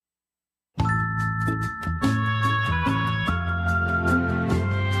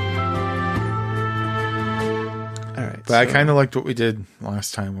But I kind of liked what we did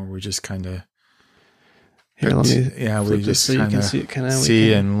last time, where we just kind of here. Let me we just so you kind can of see it. Kind of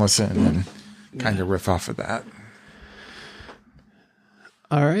see and listen and kind of riff off of that.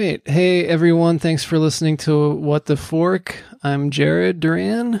 All right. Hey, everyone. Thanks for listening to What the Fork. I'm Jared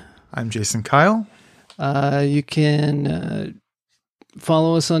Duran. I'm Jason Kyle. You can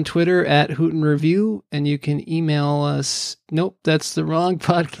follow us on Twitter at Hoot and Review, and you can email us. Nope, that's the wrong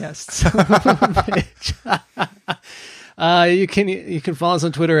podcast. You can follow us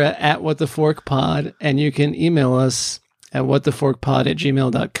on Twitter at What the Fork Pod, and you can email us at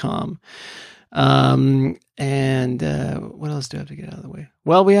whattheforkpod@gmail.com. And what else do I have to get out of the way?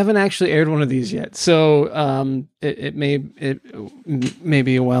 Well, we haven't actually aired one of these yet, so it may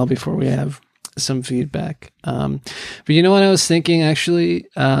be a while before we have some feedback. But you know what I was thinking actually,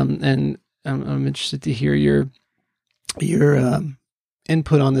 and I'm interested to hear your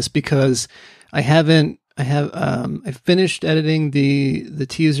input on this, because I finished editing the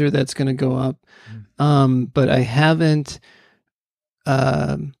teaser that's going to go up, but I haven't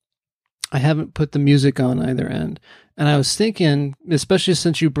put the music on either end. And I was thinking, especially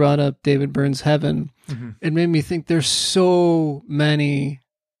since you brought up David Byrne's Heaven, it made me think there's so many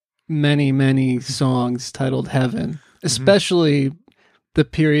songs titled Heaven, especially the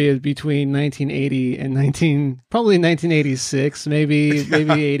period between 1980 and 1986, maybe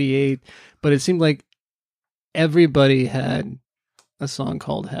 88. But it seemed like everybody had a song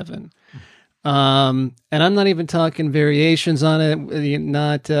called Heaven. And I'm not even talking variations on it,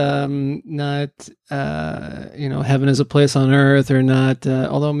 not Heaven is a Place on Earth, or not,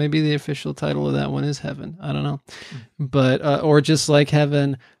 although maybe the official title of that one is Heaven. I don't know. But, or just like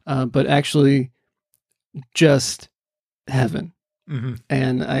Heaven, but actually just Heaven.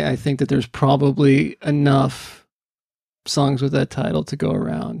 And I think that there's probably enough songs with that title to go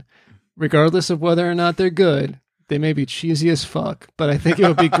around, regardless of whether or not they're good. They may be cheesy as fuck, but I think it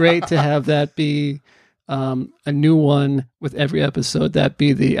would be great to have that be a new one with every episode. That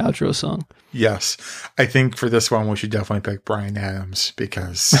be the outro song. Yes. I think for this one, we should definitely pick Bryan Adams,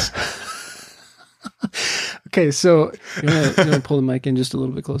 because... Okay, so you want to pull the mic in just a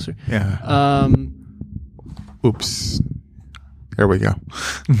little bit closer? Yeah. Oops. There we go.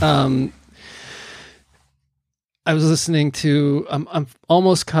 I was listening to, I'm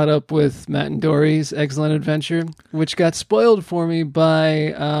almost caught up with Matt and Dory's Excellent Adventure, which got spoiled for me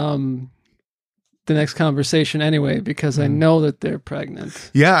by the next conversation anyway, because I know that they're pregnant.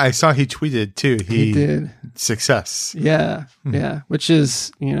 Yeah, I saw he tweeted too. He did. Success. Yeah, yeah, which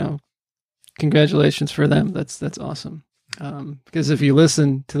is, congratulations for them. That's awesome. Because if you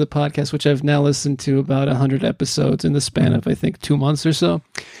listen to the podcast, which I've now listened to about 100 episodes in the span of, I think, 2 months or so,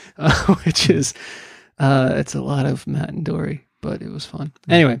 which is... it's a lot of Matt and Dory, but it was fun.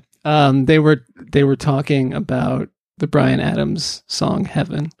 Anyway, they were talking about the Bryan Adams song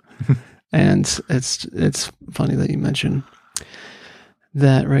Heaven, and it's funny that you mention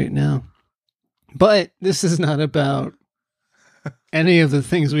that right now. But this is not about any of the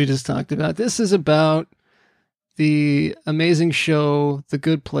things we just talked about. This is about the amazing show, The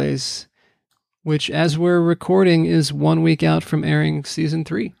Good Place, which, as we're recording, is 1 week out from airing season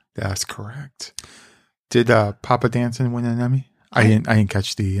 3. That's correct. Did Papa Dancin' win an Emmy? I didn't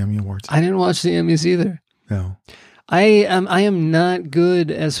catch the Emmy Awards. I didn't watch the Emmys either. No. I am not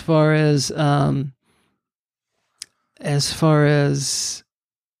good as far as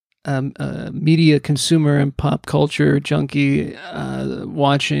media consumer and pop culture junkie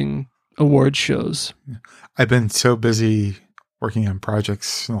watching award shows. I've been so busy working on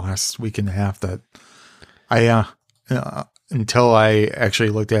projects in the last week and a half that I until I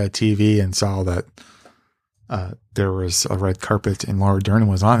actually looked at a TV and saw that there was a red carpet and Laura Dern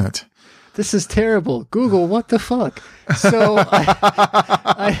was on it. This is terrible. Google, what the fuck? So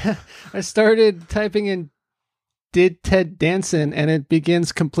I started typing in "Did Ted Danson?" and it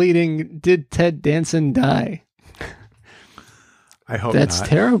begins completing "Did Ted Danson die?" I hope that's not.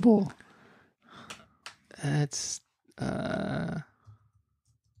 terrible. That's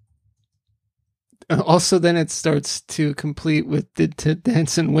also, then it starts to complete with "Did Ted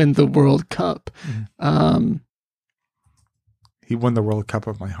Danson win the World Cup?" He won the World Cup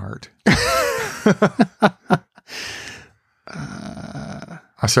of my heart.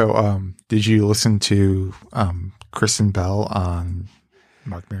 Also, did you listen to Kristen Bell on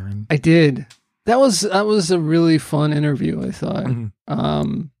Marc Maron? I did. That was a really fun interview, I thought.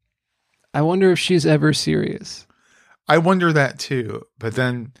 I wonder if she's ever serious. I wonder that too, but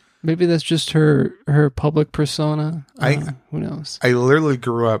then maybe that's just her public persona. Who knows? I literally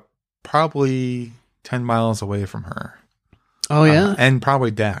grew up probably 10 miles away from her. Oh yeah, and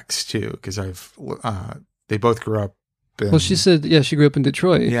probably Dax too, because they both grew up in. Well, she said, yeah, she grew up in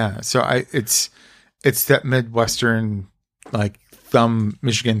Detroit. Yeah, so it's that Midwestern like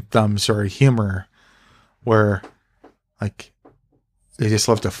Michigan thumb sort of humor where like they just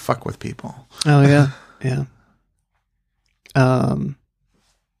love to fuck with people. Oh yeah, yeah. All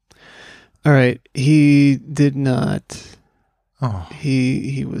right, he did not. Oh,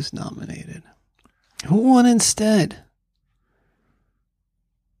 He was nominated. Who won instead?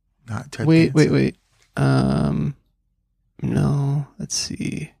 not Ted Wait. Danson. No, let's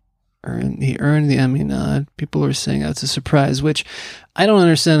see. He earned the Emmy nod. People are saying that's a surprise, which I don't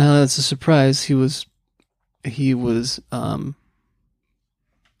understand how that's a surprise. He was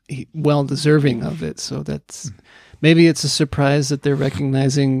well deserving of it. So that's maybe it's a surprise that they're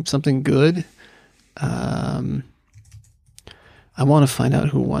recognizing something good. I want to find out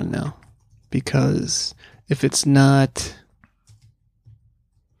who won now, because if it's not,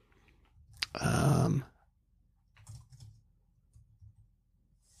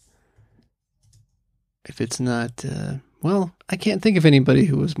 well, I can't think of anybody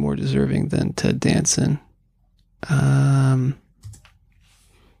who was more deserving than Ted Danson. Oh,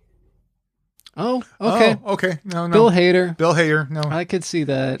 okay. Oh, okay. No. Bill Hader. Bill Hader. No, I could see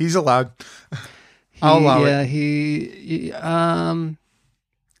that. he's allowed. I'll allow it.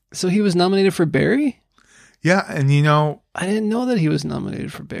 So he was nominated for Barry? Yeah, and you know, I didn't know that he was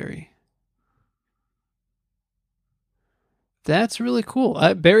nominated for Barry. That's really cool.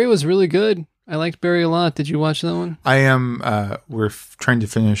 Barry was really good. I liked Barry a lot. Did you watch that one? I am. We're trying to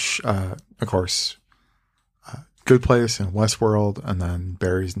finish, of course, Good Place and Westworld, and then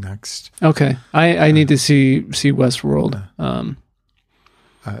Barry's next. Okay, I need to see Westworld.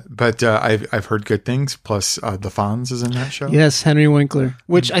 But I've heard good things. Plus, the Fonz is in that show. Yes, Henry Winkler,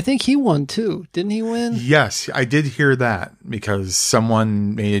 which I think he won too. Didn't he win? Yes, I did hear that because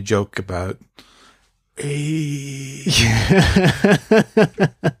someone made a joke about.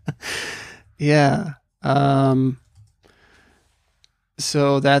 Yeah.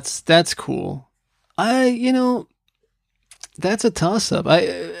 So that's cool. That's a toss up.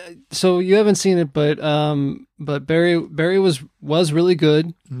 So you haven't seen it, but Barry was really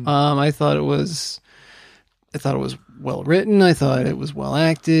good. I thought it was well written. I thought it was well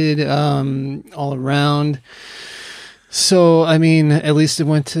acted, all around. So, I mean, at least it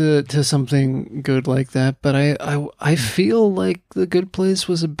went to something good like that. But I feel like The Good Place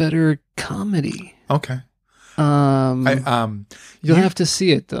was a better comedy. Okay. You'll have to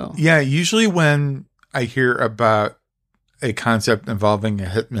see it though. Yeah. Usually when I hear about a concept involving a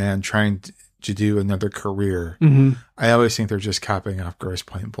hitman trying to do another career, I always think they're just copying off Grosse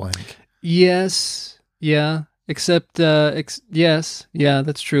Point Blank. Yes. Yeah. Except, yes. Yeah,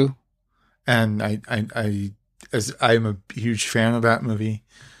 that's true. And as I'm a huge fan of that movie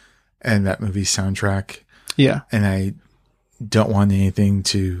and that movie's soundtrack. Yeah. And I don't want anything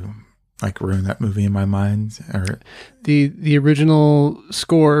to like ruin that movie in my mind. Or the original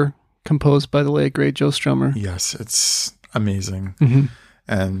score composed by the late great Joe Strummer. Yes, it's amazing.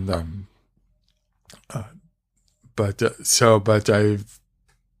 And but I've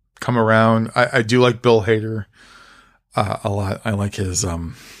come around. I do like Bill Hader a lot. I like his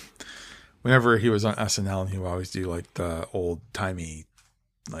whenever he was on SNL, he would always do like the old timey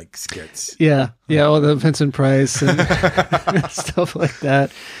like skits. Yeah. All the Vincent Price and stuff like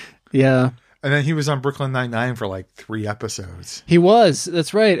that. Yeah. And then he was on Brooklyn Nine-Nine for like 3 episodes. He was.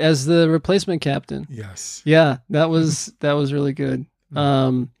 That's right, as the replacement captain. Yes. Yeah, that was really good. I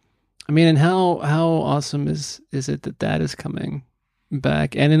mean, and how awesome is it that is coming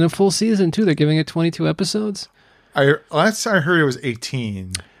back, and in a full season too? They're giving it 22 episodes. Last I heard it was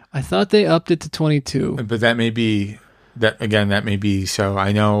 18. I thought they upped it to 22. But that may be that again. That may be so.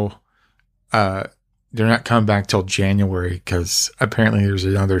 I know they're not coming back till January because apparently there's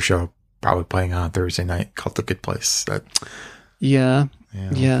another show probably playing on Thursday night called The Good Place. Yeah.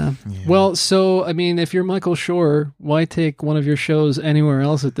 Well, so I mean, if you're Michael Schur, why take one of your shows anywhere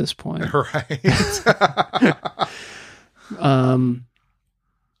else at this point? Right.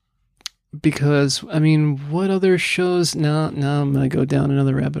 Because I mean, what other shows? Now I'm gonna go down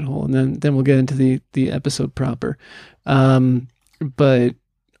another rabbit hole, and then we'll get into the episode proper. But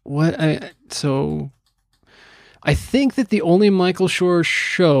I think that the only Michael Schur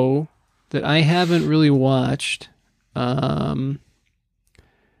show that I haven't really watched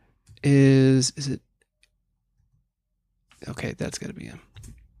is it? Okay, that's got to be him.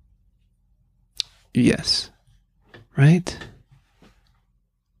 Yes, right.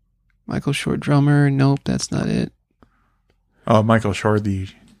 Michael Schur, drummer. Nope, that's not it. Oh, Michael Schur, the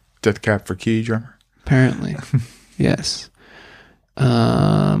Death Cab for Cutie drummer. Apparently, yes.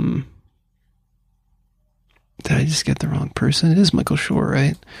 Did I just get the wrong person? It is Michael Schur,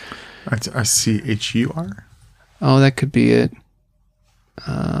 right? It's Schur. Oh, that could be it.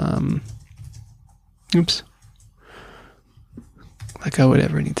 Oops. Like I would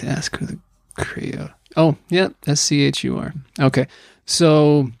ever need to ask who the creator. Oh, yeah, Schur. Okay,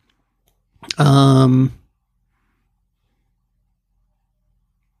 so, go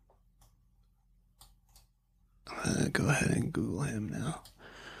ahead and Google him now.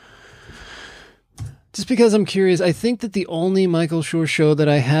 Just because I'm curious, I think that the only Michael Schur show that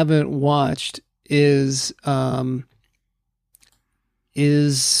I haven't watched is The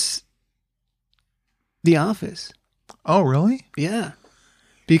Office. Oh, really? Yeah.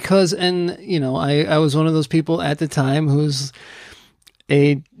 Because, and, I was one of those people at the time who's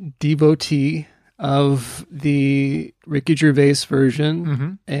a devotee of the Ricky Gervais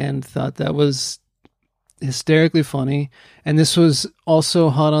version and thought that was hysterically funny. And this was also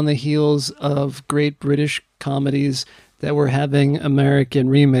hot on the heels of great British comedies that were having American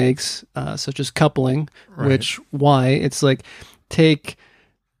remakes, such as Coupling, which, it's like, take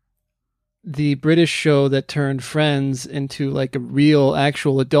the British show that turned Friends into like a real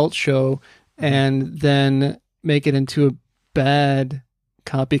actual adult show and then make it into a bad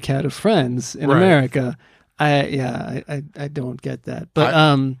copycat of Friends in America. I don't get that. But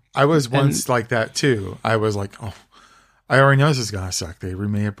I was once like that too. I was like, oh, I already know this is gonna suck. They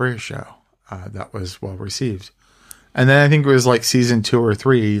remade a British show that was well received. And then I think it was like season 2 or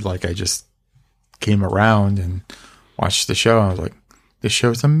 3, like I just came around and watched the show. I was like, this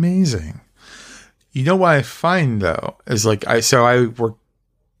show's amazing. You know what I find though is like I work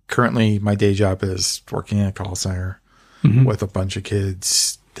currently. My day job is working in a call center with a bunch of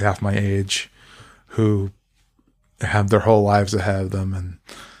kids half my age who have their whole lives ahead of them, and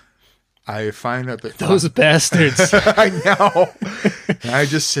I find that those bastards. I know. And I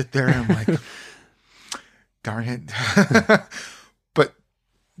just sit there and I'm like, darn it. But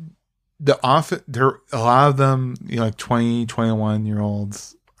the Office, a lot of them, like 20,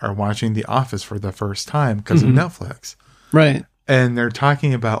 21-year-olds are watching The Office for the first time because of Netflix. Right. And they're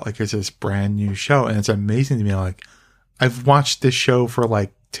talking about like it's this brand new show. And it's amazing to me. Like, I've watched this show for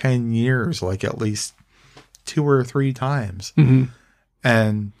like 10 years, like at least 2 or 3 times.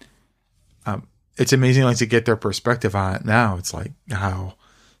 And it's amazing like to get their perspective on it now. It's like how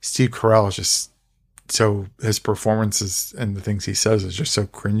Steve Carell is just so, his performances and the things he says is just so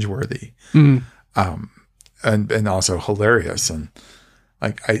cringeworthy. And also hilarious. And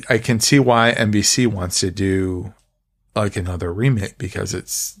like, I can see why NBC wants to do like another remake because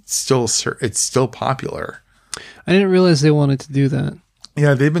it's still popular. I didn't realize they wanted to do that.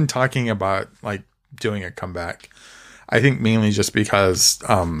 Yeah, they've been talking about like doing a comeback. I think mainly just because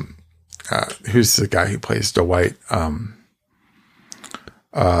who's the guy who plays Dwight?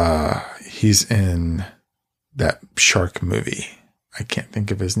 He's in that shark movie. I can't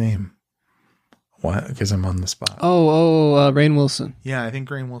think of his name. What? Because I'm on the spot. Rainn Wilson. Yeah, I think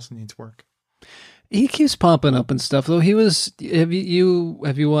Rainn Wilson needs work. He keeps popping up and stuff though. He was. Have you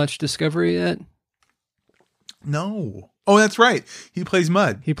watched Discovery yet? No. Oh, that's right. He plays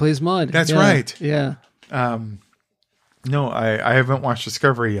Mud. That's right. Yeah. No, I haven't watched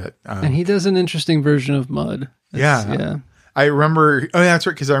Discovery yet. And he does an interesting version of Mud. Yeah. I remember. Oh, yeah, that's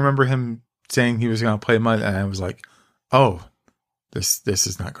right. Because I remember him saying he was going to play Mud, and I was like, "Oh, this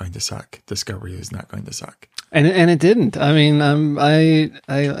is not going to suck. Discovery is not going to suck." And it didn't. I mean, I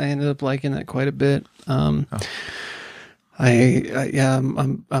ended up liking that quite a bit. I'm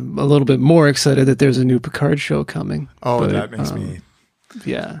a little bit more excited that there's a new Picard show coming. Oh, but, that makes me.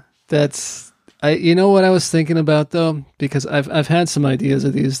 Yeah, that's. You know what I was thinking about though, because I've had some ideas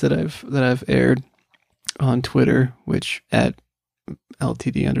of these that I've aired on Twitter, which at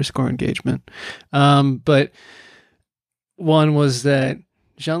LTD_engagement. But one was that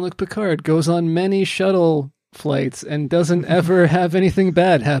Jean-Luc Picard goes on many shuttle flights and doesn't ever have anything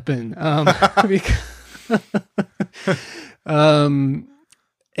bad happen. But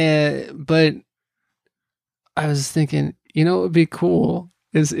I was thinking, what would be cool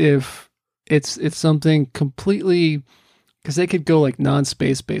is if it's something completely, because they could go like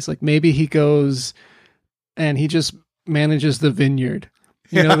non-space based. Like maybe he goes and he just manages the vineyard,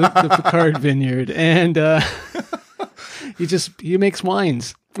 the Picard vineyard, and he makes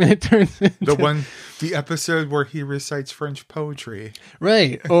wines. And it turns into the episode where he recites French poetry,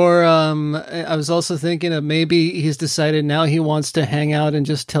 right? Or I was also thinking of maybe he's decided now he wants to hang out and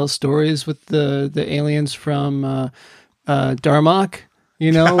just tell stories with the aliens from Darmok.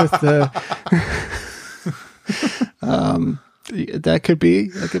 With the that could be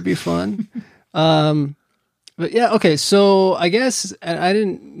fun. But yeah, okay. So I guess I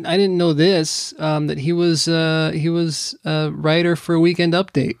didn't know this that he was a writer for Weekend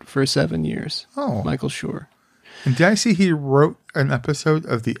Update for 7 years. Oh, Michael Schur. and did I see he wrote an episode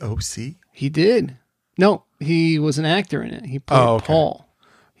of the OC? He did. No, he was an actor in it. He played Paul.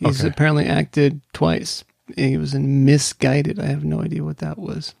 He's apparently acted twice. He was in Misguided. I have no idea what that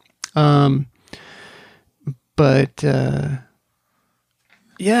was. But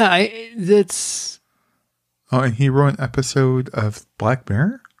yeah, that's. Oh, and he wrote an episode of Black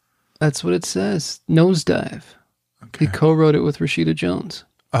Mirror? That's what it says. Nosedive. Okay. He co-wrote it with Rashida Jones.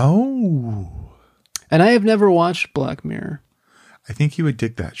 Oh. And I have never watched Black Mirror. I think you would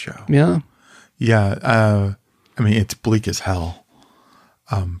dig that show. Yeah. Yeah. I mean, it's bleak as hell.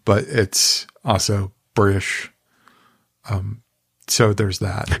 But it's also British. So there's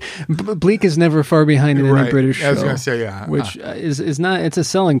that. Bleak is never far behind in any British show. I was going to say, yeah. Which is not, it's a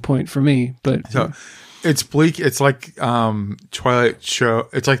selling point for me, but. So it's bleak. It's like Twilight show.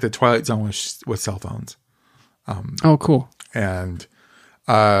 It's like the Twilight Zone with cell phones. Oh, cool. And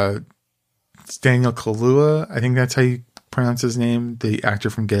it's Daniel Kaluuya. I think that's how you pronounce his name. The actor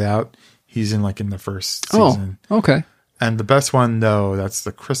from Get Out. He's in the first season. Oh, okay. And the best one, though, that's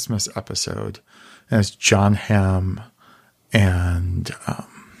the Christmas episode. And it's John Hamm and,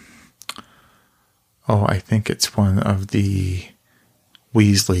 I think it's one of the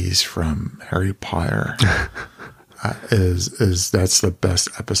Weasleys from Harry Potter. That's the best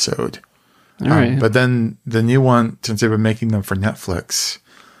episode. All right. But then the new one, since they've been making them for Netflix,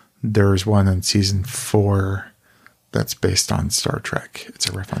 there's one in season 4 that's based on Star Trek. It's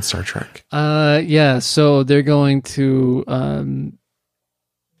a riff on Star Trek. Yeah. So they're going to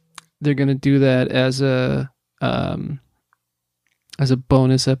do that as a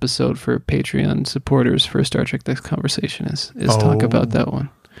bonus episode for Patreon supporters for Star Trek. This conversation is talk about that one.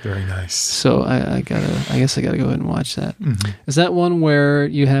 Very nice. So I guess I gotta go ahead and watch that. Mm-hmm. Is that one where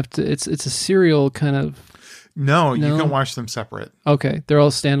you have to? It's a serial kind of. No, you can watch them separate. Okay, they're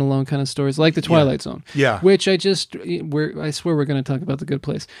all standalone kind of stories, like the Twilight Zone. Yeah. Which I swear we're going to talk about The Good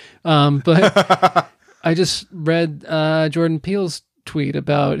Place, but I just read Jordan Peele's tweet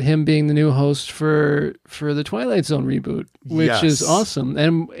about him being the new host for the Twilight Zone reboot, which is awesome,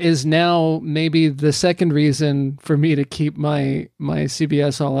 and is now maybe the second reason for me to keep my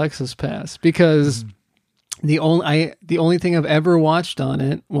CBS All Access pass, because. The only thing I've ever watched on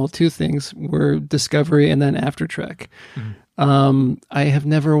it, well, two things were Discovery and then After Trek. Mm-hmm. I have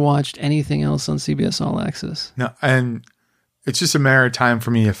never watched anything else on CBS All Access. No, and it's just a matter of time for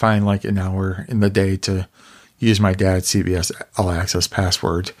me to find an hour in the day to use my dad's CBS All Access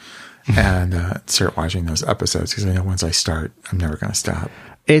password and start watching those episodes, because I know once I start, I'm never going to stop.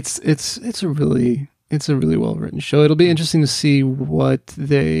 It's a really well written show. It'll be interesting to see what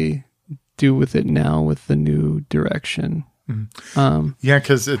they do with it now with the new direction. Yeah,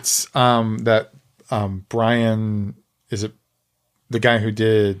 because it's that Brian, is it the guy who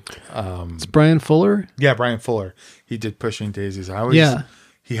did it's Brian Fuller? Yeah, Brian Fuller. He did Pushing Daisies.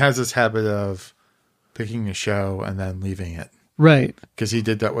 He has this habit of picking a show and then leaving it. Right. Because he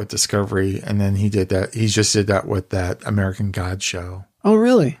did that with Discovery, and then he just did that with that American God show. Oh,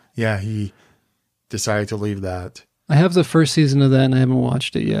 really? Yeah, he decided to leave that. I have the first season of that and I haven't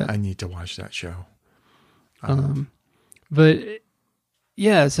watched it yet. I need to watch that show. But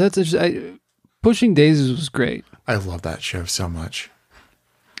yeah, so that's interesting. Pushing Daisies was great. I love that show so much.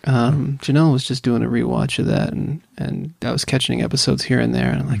 Janelle was just doing a rewatch of that, and I was catching episodes here and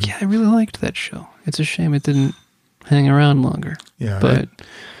there, and I'm like, yeah, I really liked that show. It's a shame it didn't hang around longer. Yeah, but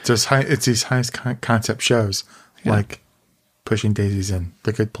it's these highest concept shows like Pushing Daisies and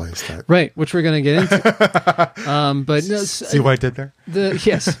The Good Place. Right, which we're going to get into. But no, see what I did there?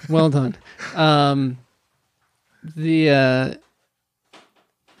 Yes, well done.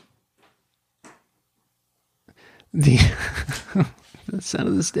 The sound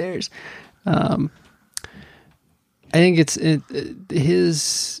of the stairs. I think it's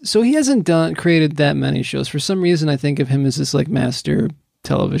his. So he hasn't created that many shows. For some reason, I think of him as this master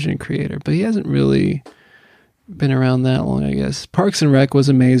television creator, but he hasn't really been around that long, I guess. Parks and Rec was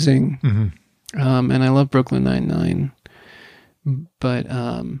amazing. Mm-hmm. And I love Brooklyn Nine-Nine. But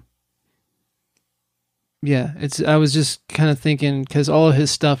yeah, I was just kind of thinking, because all of his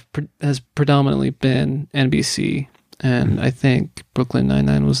stuff has predominantly been NBC, and I think Brooklyn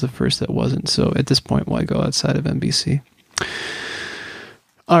Nine-Nine was the first that wasn't. So at this point, why go outside of NBC?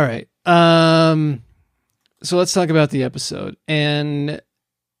 All right. So let's talk about the episode. And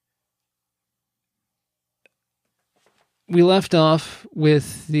we left off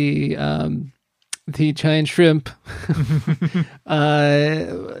with the giant shrimp.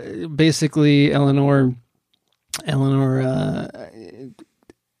 Basically, Eleanor Eleanor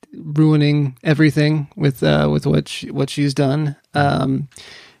ruining everything with what she's done.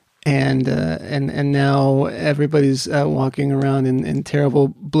 And now everybody's walking around in terrible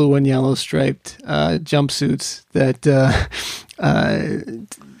blue and yellow striped jumpsuits that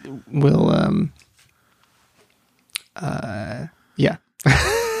will yeah.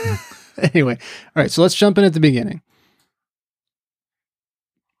 Anyway, all right, so let's jump in at the beginning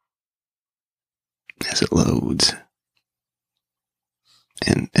as it loads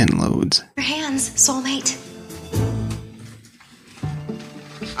and loads. Your hands, soulmate.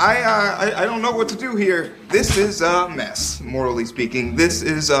 I don't know what to do here. This is a mess, morally speaking. This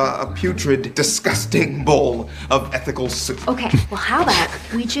is a putrid, disgusting bowl of ethical soup. Okay, well, how about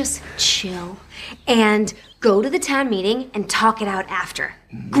we just chill and go to the town meeting and talk it out after?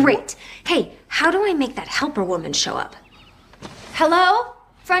 Great. Hey, how do I make that helper woman show up? Hello?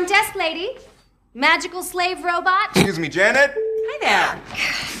 Front desk lady? Magical slave robot? Excuse me, Janet? Hi there.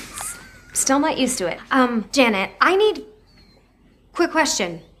 Still not used to it. Janet, I need... Quick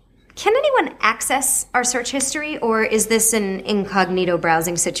question. Can anyone access our search history, or is this an incognito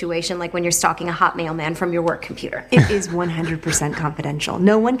browsing situation like when you're stalking a hot mailman from your work computer? It is 100% confidential.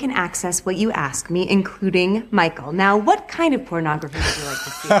 No one can access what you ask me, including Michael. Now, what kind of pornography would you like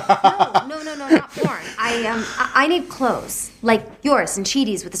to see? No, not porn. I need clothes, like yours and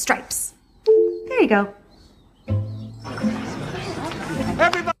Cheaty's with the stripes. There you go.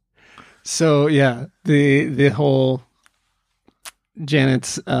 So yeah, the whole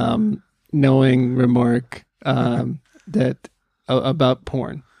Janet's knowing remark that about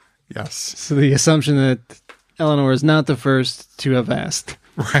porn. Yes. So the assumption that Eleanor is not the first to have asked.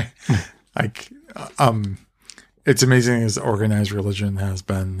 Right. Like, it's amazing as organized religion has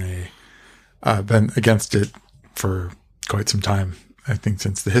been against it for quite some time. I think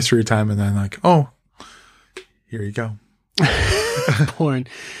since the history of time, and then like, oh, here you go. Porn,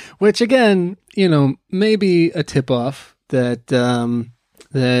 which again, maybe a tip off that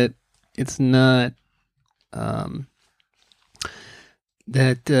that it's not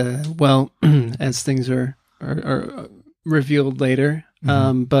well, as things are revealed later,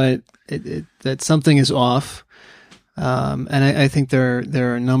 but that something is off, and I think there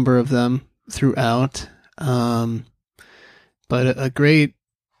are a number of them throughout, but a great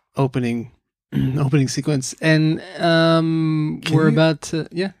opening sequence, and about to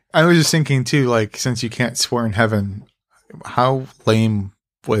I was just thinking too, like, since you can't swear in heaven, how lame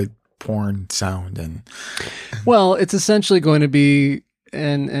would porn sound? And well, it's essentially going to be,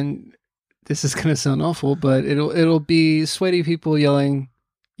 and this is going to sound awful, but it'll be sweaty people yelling,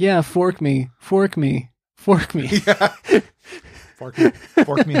 "Yeah, fork me, fork me, fork me, yeah. fork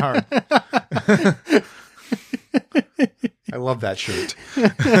me hard." I love that shirt.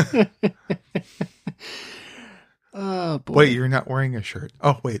 Oh boy! Wait, you're not wearing a shirt.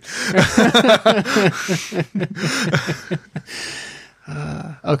 Oh wait.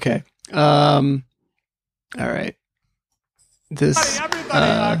 Okay. All right. This.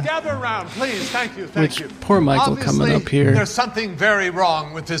 Everybody, gather around, please. Thank you. Thank you. Poor Michael coming up here. There's something very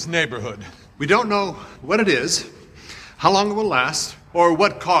wrong with this neighborhood. We don't know what it is, how long it will last, or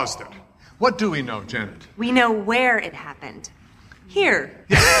what caused it. What do we know, Janet? We know where it happened. Here.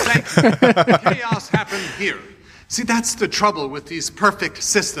 Yes, thank you. Chaos happened here. See, that's the trouble with these perfect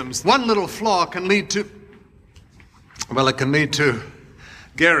systems. One little flaw can lead to... Well, it can lead to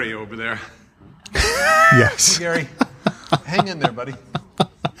Gary over there. Yes. Hey, Gary, hang in there, buddy.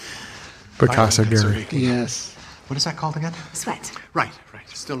 Picasso Gary. Yes. What is that called again? Sweat. Right.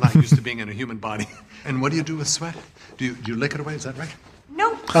 Still not used to being in a human body. And what do you do with sweat? Do you lick it away? Is that right?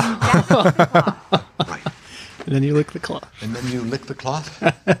 Nope. That's the cloth. Right. And then you lick the cloth. And then you lick the cloth?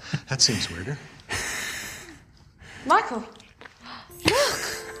 That seems weirder. Michael,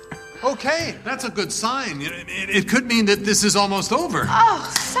 Okay, that's a good sign. It could mean that this is almost over.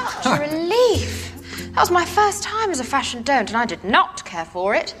 Oh, such a relief. That was my first time as a fashion don't, and I did not care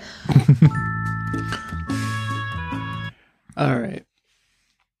for it. All right.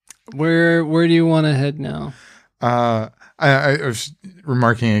 Where do you want to head now? I was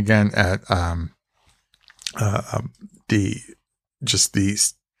remarking again at the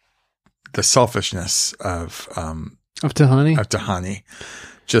selfishness of Tahani.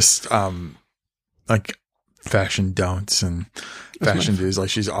 Just like fashion don'ts and fashion dudes. Like,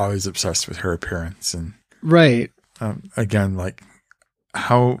 she's always obsessed with her appearance, and Right. Again, like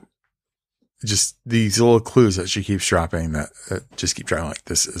how just these little clues that she keeps dropping that just keep trying, like,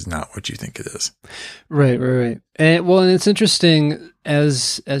 this is not what you think it is. Right. And it's interesting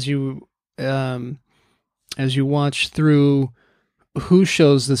as you watch through who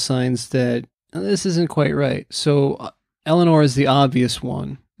shows the signs that this isn't quite right. So Eleanor is the obvious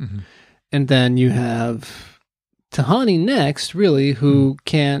one. Mm-hmm. And then you have Tahani next, really, who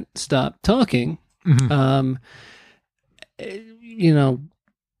can't stop talking. Mm-hmm. You know,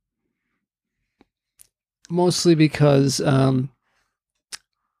 mostly because,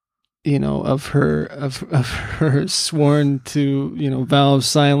 you know, of her sworn to, you know, vow of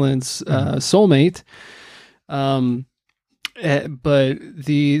silence soulmate. But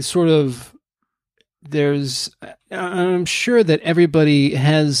the sort of, I'm sure that everybody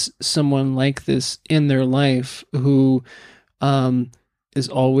has someone like this in their life who is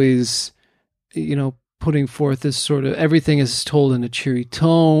always, you know, putting forth this sort of, everything is told in a cheery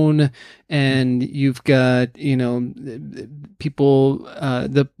tone, and you've got, you know, people,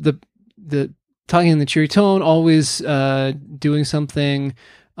 the talking in the cheery tone, always doing something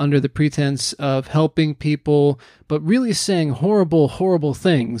under the pretense of helping people, but really saying horrible, horrible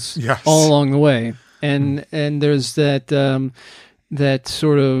things all along the way. And there's that that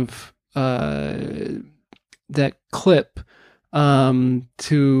sort of that clip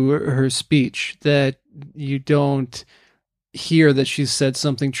to her speech that you don't hear that she's said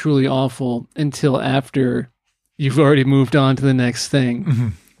something truly awful until after you've already moved on to the next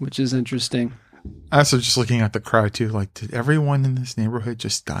thing, which is interesting. Also, just looking at the crowd too, like, did everyone in this neighborhood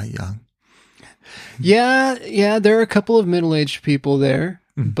just die young? Yeah, there are a couple of middle-aged people there,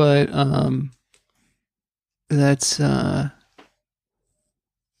 but that's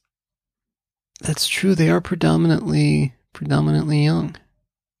true. They are predominantly young.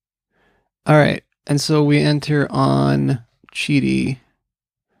 All right, and so we enter on Chidi.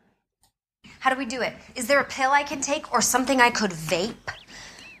 How do we do it? Is there a pill I can take or something I could vape?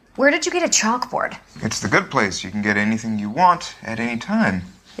 Where did you get a chalkboard? It's the good place. You can get anything you want at any time.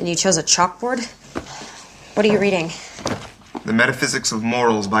 And you chose a chalkboard? What are you reading? The Metaphysics of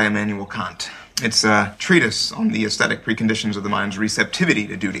Morals by Immanuel Kant. It's a treatise on the aesthetic preconditions of the mind's receptivity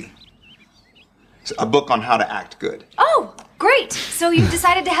to duty. It's a book on how to act good. Oh, great. So you've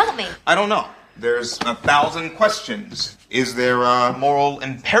decided to help me. I don't know. There's 1,000 questions. Is there a moral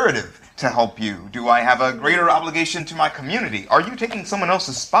imperative to help you? Do I have a greater obligation to my community? Are you taking someone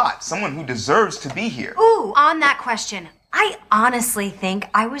else's spot? Someone who deserves to be here? Ooh, on that question, I honestly think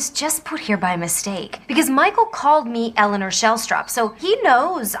I was just put here by mistake. Because Michael called me Eleanor Shellstrop, so he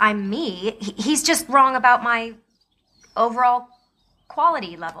knows I'm me. He's just wrong about my overall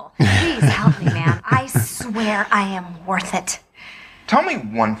quality level. Please help me, man. I swear I am worth it. Tell me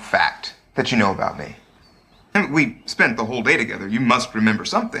one fact that you know about me. And we spent the whole day together. You must remember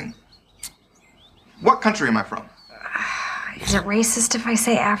something. What country am I from? Is it racist if I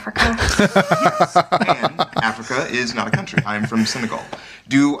say Africa? Yes, and Africa is not a country. I am from Senegal.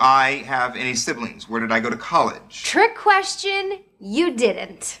 Do I have any siblings? Where did I go to college? Trick question, you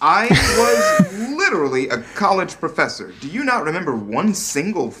didn't. I was literally a college professor. Do you not remember one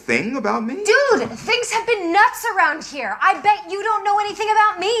single thing about me? Dude, things have been nuts around here. I bet you don't know anything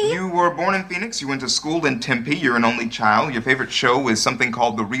about me. You were born in Phoenix. You went to school in Tempe. You're an only child. Your favorite show is something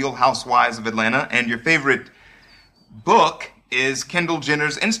called The Real Housewives of Atlanta. And your favorite book is Kendall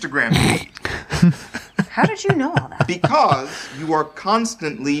Jenner's Instagram feed. How did you know all that? Because you are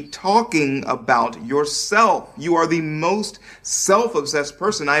constantly talking about yourself. You are the most self-obsessed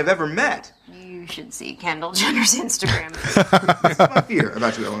person I have ever met. You should see Kendall Jenner's Instagram. This is my fear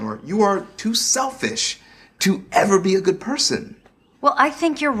about you, Eleanor. You are too selfish to ever be a good person. Well, I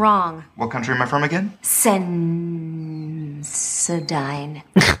think you're wrong. What country am I from again? Sensodyne.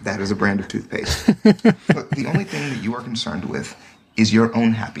 That is a brand of toothpaste. Look, the only thing that you are concerned with is your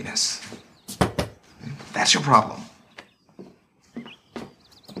own happiness. That's your problem.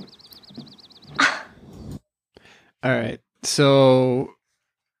 All right. So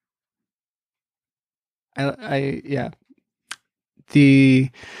yeah.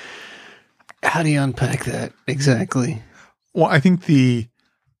 How do you unpack that exactly? Well, I think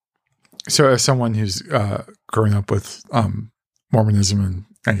so as someone who's grown up with Mormonism and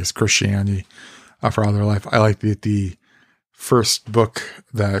I guess Christianity for all their life, I like the first book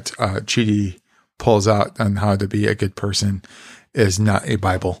that Chidi pulls out on how to be a good person is not a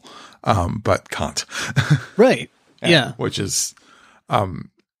Bible, but Kant. Right. Yeah. Which is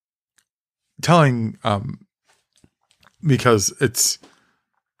telling because this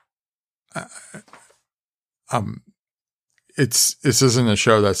isn't a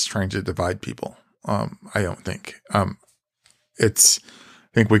show that's trying to divide people. I don't think. I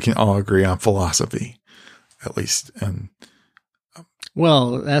think we can all agree on philosophy, at least. And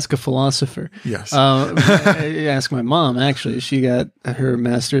well, ask a philosopher. yes, ask my mom. Actually, she got her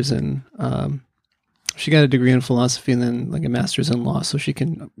master's in She got a degree in philosophy and then like a master's in law, so she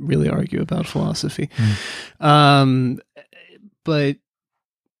can really argue about philosophy. But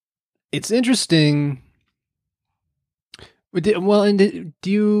it's interesting. Well, and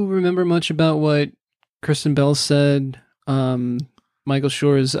do you remember much about what Kristen Bell said? Michael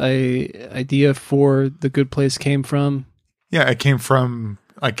Shore's idea for The Good Place came from? Yeah, it came from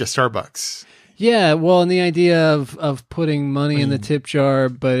like a Starbucks. Yeah, well, and the idea of putting money in the tip jar,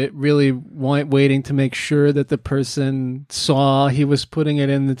 but it really waiting to make sure that the person saw he was putting it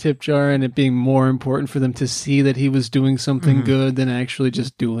in the tip jar, and it being more important for them to see that he was doing something good than actually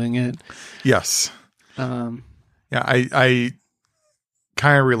just doing it. Yes. Yeah, I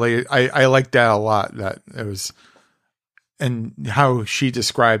kind of relate. I like that a lot. That it was, and how she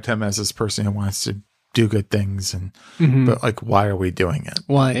described him as this person who wants to do good things, and but like, why are we doing it?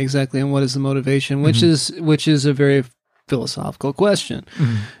 Why exactly, and what is the motivation? Which is a very philosophical question.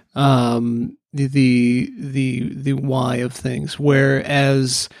 The why of things,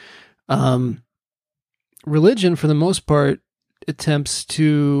 whereas religion, for the most part, attempts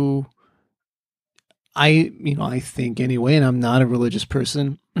to. I think anyway, and I'm not a religious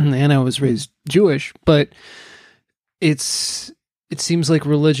person, and I was raised Jewish, but it seems like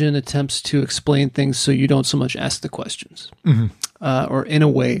religion attempts to explain things so you don't so much ask the questions, or in a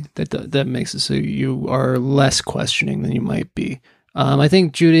way that makes it so you are less questioning than you might be. I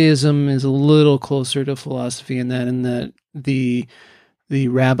think Judaism is a little closer to philosophy in that the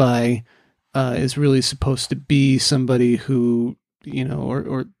rabbi is really supposed to be somebody who,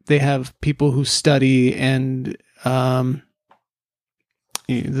 or they have people who study and the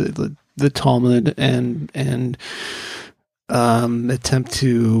Talmud and attempt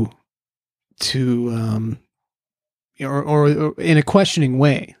to or in a questioning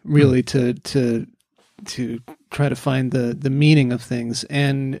way, really to try to find the meaning of things.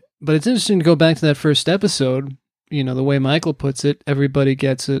 But it's interesting to go back to that first episode. The way Michael puts it, everybody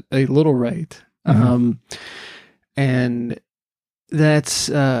gets it a little right, and that's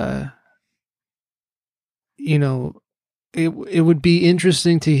it would be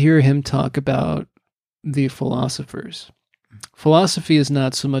interesting to hear him talk about the philosophers. Philosophy is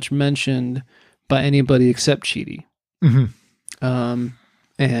not so much mentioned by anybody except Chidi.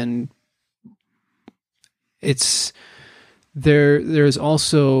 And it's there's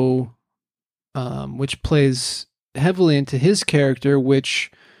also which plays heavily into his character,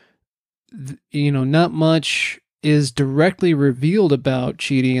 which not much is directly revealed about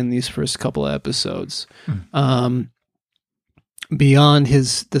Chidi in these first couple of episodes. Beyond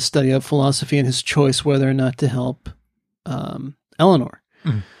the study of philosophy and his choice whether or not to help Eleanor.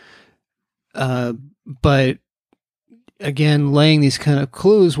 But again, laying these kind of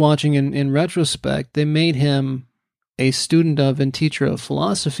clues, watching in retrospect, they made him a student of and teacher of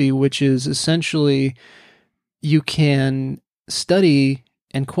philosophy, which is essentially you can study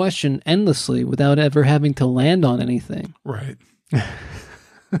and question endlessly without ever having to land on anything. Right.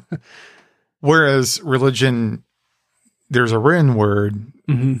 Whereas religion, there's a written word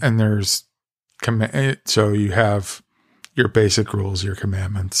and there's so you have your basic rules, your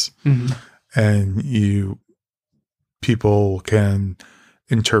commandments, and people can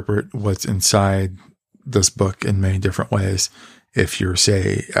interpret what's inside this book in many different ways. If you're,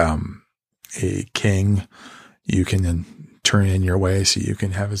 say, a king, you can then turn it in your way so you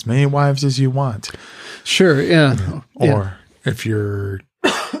can have as many wives as you want. Sure, yeah. Or if you're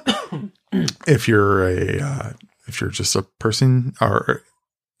if you're just a person, or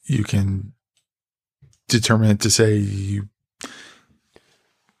you can determine it to say you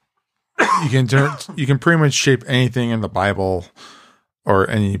can pretty much shape anything in the Bible or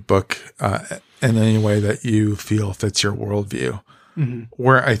any book in any way that you feel fits your worldview.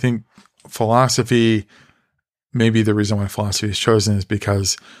 Where I think philosophy, maybe the reason why philosophy is chosen is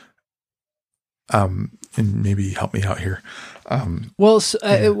because, and maybe help me out here.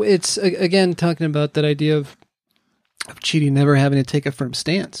 It's again talking about that idea of Chidi never having to take a firm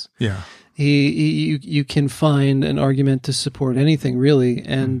stance. Yeah. You can find an argument to support anything really,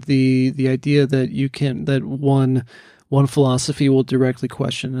 and the idea that one philosophy will directly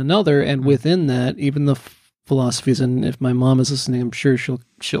question another, and within that, even the philosophies, and if my mom is listening, I'm sure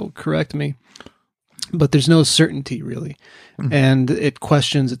she'll correct me, but there's no certainty really, and it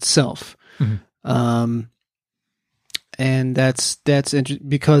questions itself, and that's interesting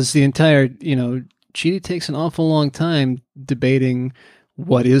because the entire Chidi takes an awful long time debating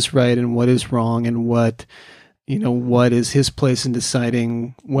what is right and what is wrong, and what is his place in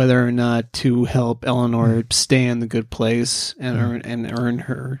deciding whether or not to help Eleanor stay in the good place and earn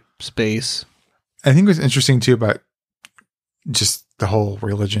her space. I think what's interesting too about just the whole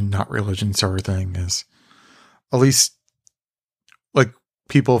religion, not religion sort of thing is at least like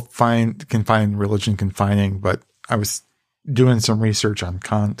people can find religion confining, but I was doing some research on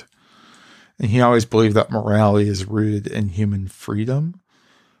Kant, and he always believed that morality is rooted in human freedom.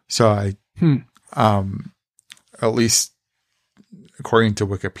 So I, at least according to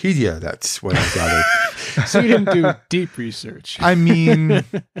Wikipedia, that's what I gathered. So you didn't do deep research. I mean,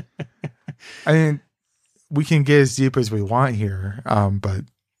 we can get as deep as we want here, but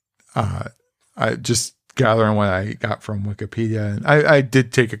I just gathering what I got from Wikipedia, and I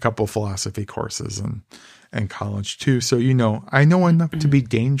did take a couple philosophy courses in college too. So I know enough to be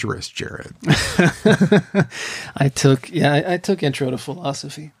dangerous, Jared. I took intro to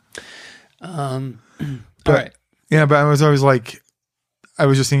philosophy. All right. Yeah, but I was always like, I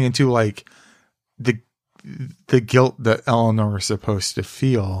was just thinking too, like the guilt that Eleanor is supposed to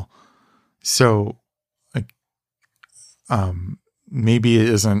feel. So, like, maybe it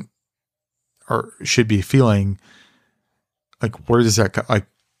isn't, or should be feeling. Like, where does that like?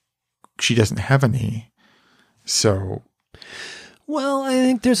 She doesn't have any. So, well, I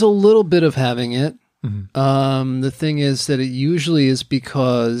think there's a little bit of having it. Mm-hmm. The thing is that it usually is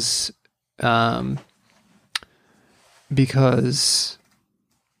because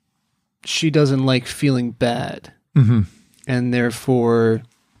she doesn't like feeling bad, and therefore,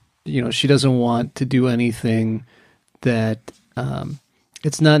 she doesn't want to do anything that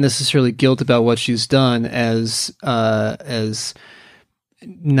it's not necessarily guilt about what she's done as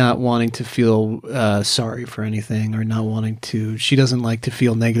not wanting to feel sorry for anything, or not wanting to. She doesn't like to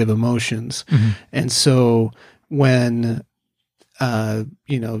feel negative emotions, and so when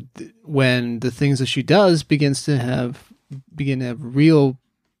when the things that she does begin to have real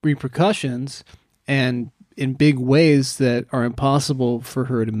repercussions, and in big ways that are impossible for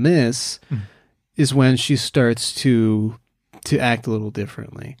her to miss, is when she starts to act a little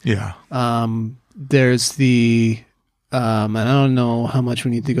differently. Yeah. There's the and I don't know how much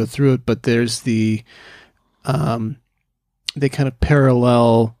we need to go through it, but there's the they kind of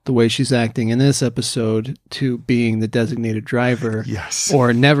parallel the way she's acting in this episode to being the designated driver. Yes.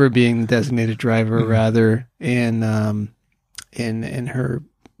 Or never being the designated driver, rather, in her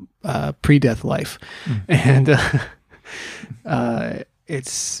pre-death life. And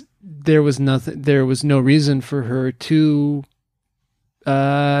there was no reason for her to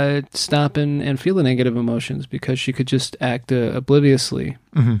stop and feel the negative emotions, because she could just act obliviously.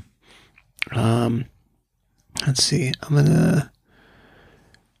 Let's see.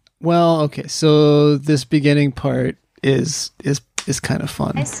 Okay. So this beginning part is kind of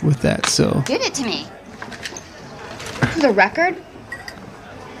fun with that. So Give it to me. For the record,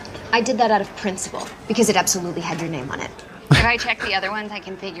 I did that out of principle because it absolutely had your name on it. If I check the other ones, I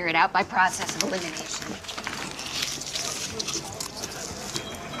can figure it out by process of elimination.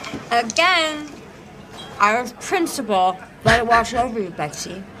 Again, out of principle, let it wash over you,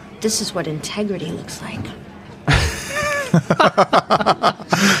 Betsy. This is what integrity looks like.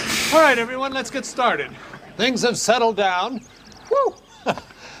 All right, everyone, let's get started. Things have settled down. Woo!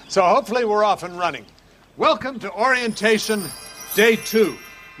 So hopefully we're off and running. Welcome to orientation day 2.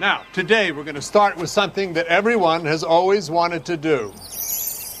 Now, today we're going to start with something that everyone has always wanted to do.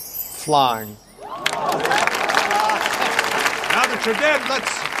 Flying. Now that you're dead,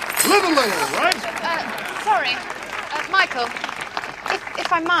 let's live a little, right? Sorry. Michael,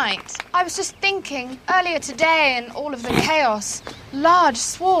 if I might, I was just thinking, earlier today in all of the chaos, large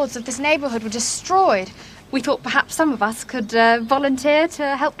swaths of this neighborhood were destroyed. We thought perhaps some of us could volunteer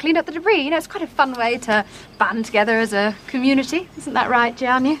to help clean up the debris. It's quite a fun way to band together as a community. Isn't that right,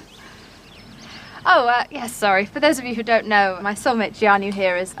 Jianyu? Oh, yes, sorry. For those of you who don't know, my soulmate Jianyu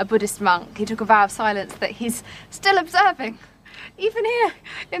here is a Buddhist monk. He took a vow of silence that he's still observing, even here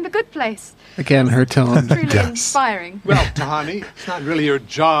in the good place. Again, her tone. Truly inspiring. Well, Tahani, it's not really your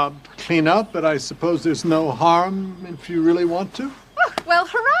job to clean up, but I suppose there's no harm if you really want to. Oh, well,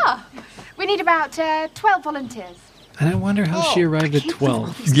 hurrah! We need about 12 volunteers. And I wonder how she arrived at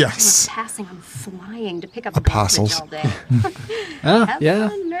 12. Yes. Passing on flying to pick up Apostles. all day. Oh, yeah.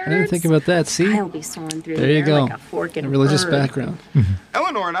 fun, I didn't think about that. See? I'll be soaring through There you the air go. like a fork in A religious bird. background.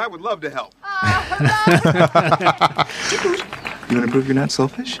 Eleanor and I would love to help. You want to prove you're not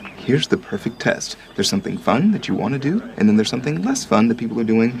selfish? Here's the perfect test. There's something fun that you want to do, and then there's something less fun that people are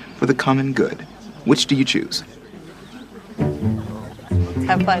doing for the common good. Which do you choose?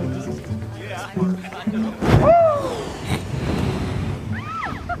 Have fun. Hey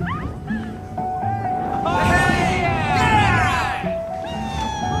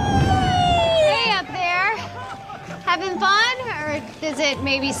up there. Having fun? Or does it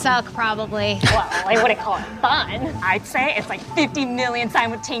maybe suck, probably? Well, I wouldn't call it fun. I'd say it's like 50 million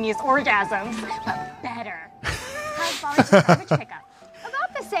simultaneous orgasms, but better. Oh, it's just garbage pickup.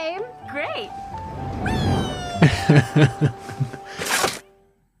 About the same. Great.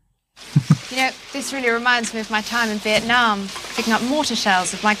 You know, this really reminds me of my time in Vietnam, picking up mortar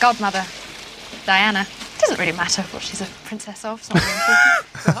shells with my godmother, Diana. Doesn't really matter what she's a princess of. It's not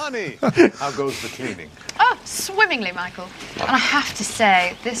really important. Honey, how goes the cleaning? Oh, swimmingly, Michael. And I have to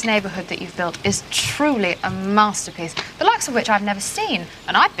say, this neighbourhood that you've built is truly a masterpiece, the likes of which I've never seen.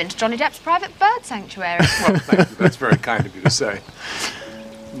 And I've been to Johnny Depp's private bird sanctuary. Well, thank you. That's very kind of you to say.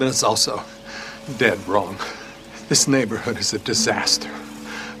 But it's also dead wrong. This neighborhood is a disaster.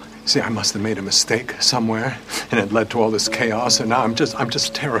 See, I must have made a mistake somewhere, and it led to all this chaos, and now I'm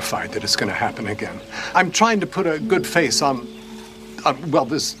just terrified that it's going to happen again. I'm trying to put a good face on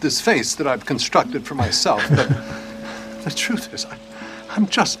this face that I've constructed for myself, but the truth is, I'm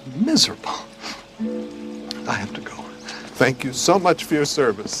just miserable. I have to go. Thank you so much for your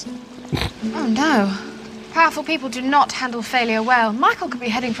service. Oh, no. Powerful people do not handle failure well. Michael could be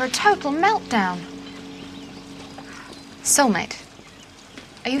heading for a total meltdown. Soulmate.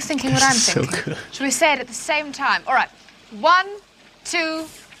 Are you thinking what I'm thinking? So good. Shall we say it at the same time? All right. 1, 2,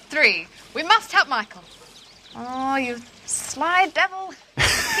 3. We must help Michael. Oh, you sly devil. Keep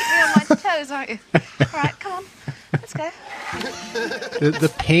me on my toes, aren't you? All right, come on. Let's go.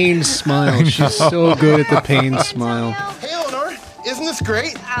 The pain smile. She's so good at the pain smile. Hey, Eleanor, isn't this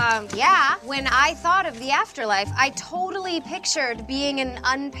great? Yeah. When I thought of the afterlife, I totally pictured being an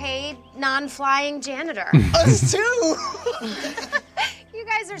unpaid, non-flying janitor. Us too! You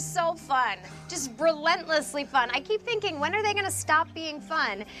guys are so fun. Just relentlessly fun. I keep thinking, when are they going to stop being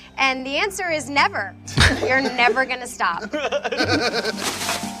fun? And the answer is never. You're never going to stop.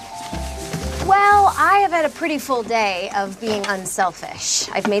 Well, I have had a pretty full day of being unselfish.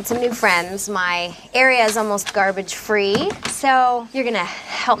 I've made some new friends. My area is almost garbage-free. So you're going to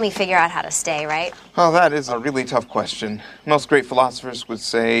help me figure out how to stay, right? Oh, that is a really tough question. Most great philosophers would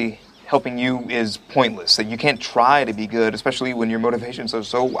say helping you is pointless, that you can't try to be good, especially when your motivations are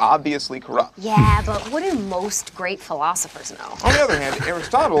so obviously corrupt. Yeah, but what do most great philosophers know? On the other hand,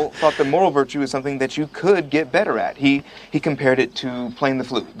 Aristotle thought that moral virtue is something that you could get better at. He compared it to playing the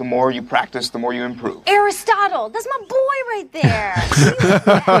flute. The more you practice, the more you improve. Aristotle, that's my boy right there. He was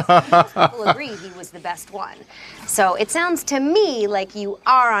the best. Most people agree he was the best one. So it sounds to me like you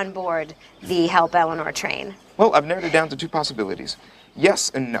are on board the Help Eleanor train. Well, I've narrowed it down to two possibilities.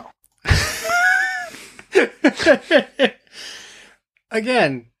 Yes and no.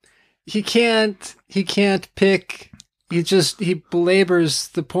 Again, he can't pick. He belabors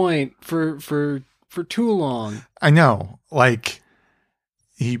the point for too long. I know.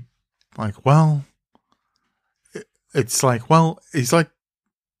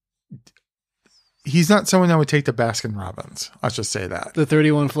 He's not someone that would take to Baskin Robbins. Let's just say that. The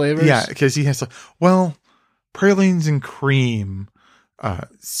 31 flavors? Yeah, because he has pralines and cream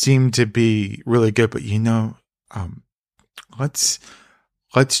seem to be really good, but let's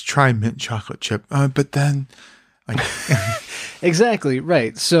try mint chocolate chip. But then, exactly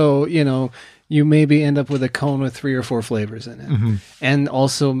right. So you maybe end up with a cone with 3 or 4 flavors in it, mm-hmm. and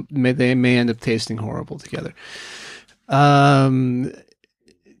also they may end up tasting horrible together. But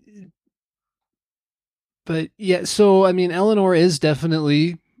yeah, so I mean, Eleanor is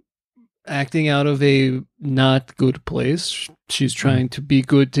definitely acting out of a not good place. She's trying to be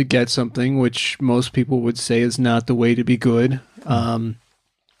good to get something, which most people would say is not the way to be good.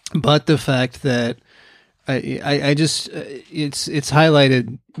 But the fact that I just it's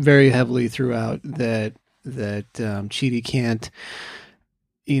highlighted very heavily throughout that Chidi can't.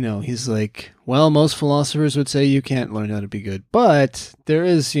 He's like, well, most philosophers would say you can't learn how to be good, but there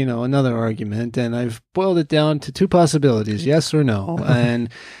is, another argument, and I've boiled it down to 2 possibilities, yes or no. And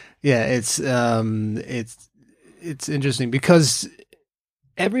yeah, it's interesting because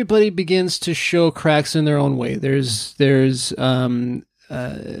everybody begins to show cracks in their own way. There's Tahani's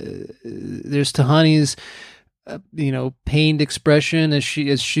pained expression as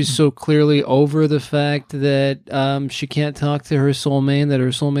she's so clearly over the fact that she can't talk to her soulmate, that her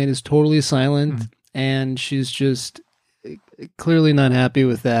soulmate is totally silent, and she's just clearly not happy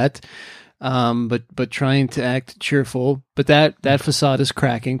with that. But trying to act cheerful, but that facade is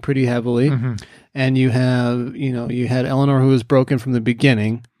cracking pretty heavily. Mm-hmm. And you had Eleanor, who was broken from the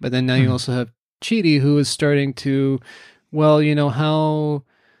beginning, but then now you also have Chidi, who is starting to, how,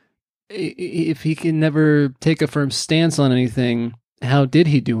 if he can never take a firm stance on anything, how did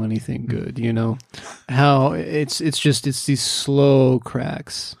he do anything good? How it's these slow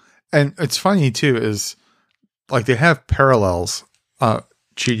cracks. And it's funny too, is they have parallels,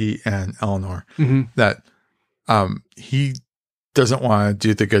 Chidi and Eleanor, mm-hmm. that he doesn't want to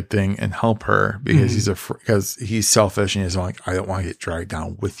do the good thing and help her because because he's selfish and he's like, I don't want to get dragged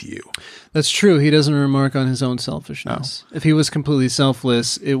down with you. That's true. He doesn't remark on his own selfishness. No. If he was completely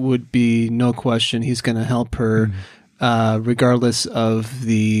selfless, it would be no question he's going to help her, regardless of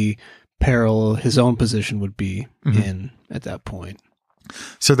the peril his own position would be in at that point.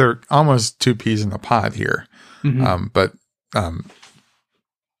 So they're almost two peas in a pod here. But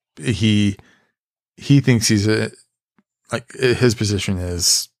he thinks he's his position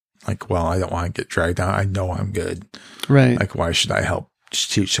is like, well, I don't want to get dragged down. I know I'm good. Right. Like, why should I help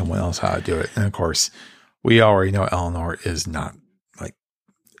teach someone else how to do it? And of course, we already know Eleanor is not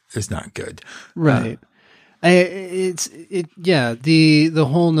good. Right. The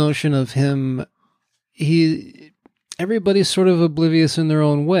whole notion of him, everybody's sort of oblivious in their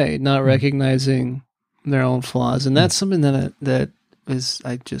own way, not recognizing their own flaws. And that's something that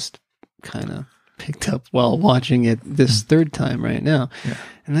I just kind of picked up while watching it this third time right now. Yeah.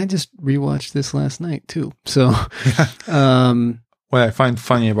 And I just rewatched this last night too. So, what I find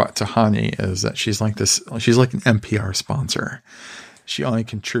funny about Tahani is that she's like an NPR sponsor. She only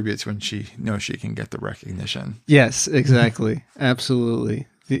contributes when she knows she can get the recognition. Yes, exactly. Absolutely.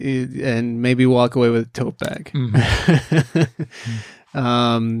 And maybe walk away with a tote bag.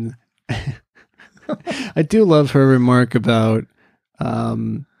 I do love her remark about,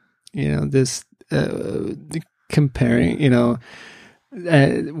 this comparing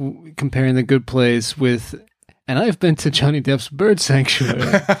The Good Place with, and I've been to Johnny Depp's Bird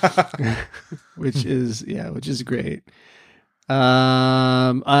Sanctuary, which is great.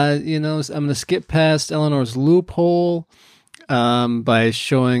 I'm going to skip past Eleanor's loophole by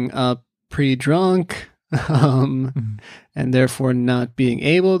showing up pre-drunk and therefore not being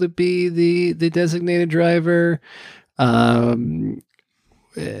able to be the designated driver.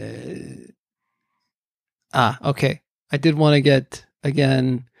 Okay. I did want to get,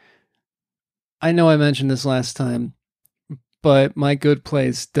 again, I know I mentioned this last time, but My Good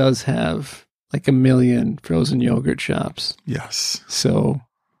Place does have like 1 million frozen yogurt shops. Yes. So,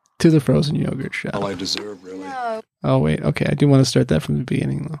 to the frozen yogurt shop. All I deserve, really. No. Oh, wait. Okay. I do want to start that from the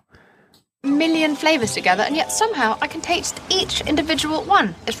beginning, though. 1 million flavors together, and yet somehow I can taste each individual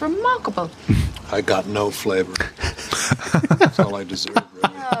one. It's remarkable. I got no flavor. That's all I deserve,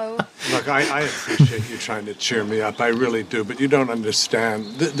 really. No. Look, I appreciate you trying to cheer me up. I really do, but you don't understand.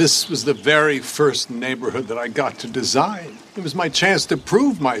 This was the very first neighborhood that I got to design. It was my chance to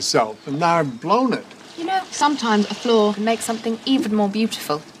prove myself, and now I've blown it. You know, sometimes a flaw can make something even more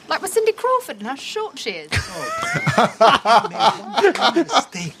beautiful. Like with Cindy Crawford and how short she is. I made one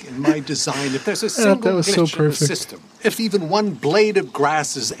mistake in my design. If there's a single glitch in the system, if even one blade of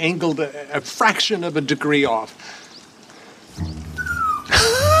grass is angled a fraction of a degree off,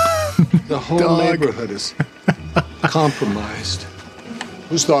 the whole neighborhood is compromised.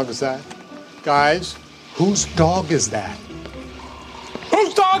 Whose dog is that? Guys, whose dog is that?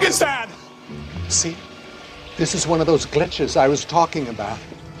 Whose dog is that? See, this is one of those glitches I was talking about.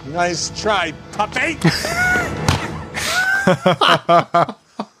 Nice try, puppy. That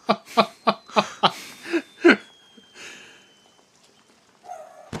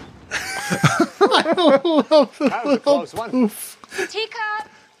was a close one. Teacup!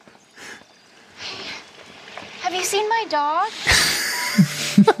 Have you seen my dog?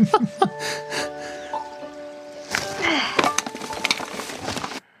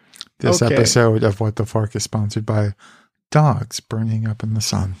 This episode of What the Fork is sponsored by dogs burning up in the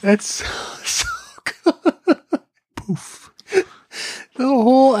sun. That's so good. Poof. The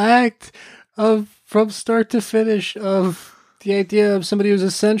whole act from start to finish of the idea of somebody who's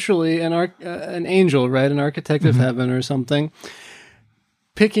essentially an angel, right? An architect of heaven or something,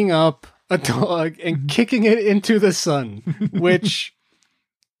 picking up a dog and kicking it into the sun, which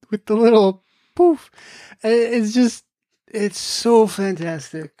with the little poof, it's so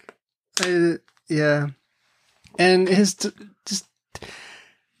fantastic. Yeah. And his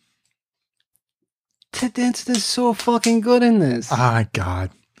Ted Danson is so fucking good in this. Ah,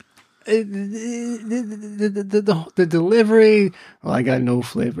 God. The delivery. Well, I got no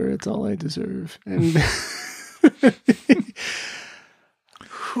flavor. It's all I deserve. And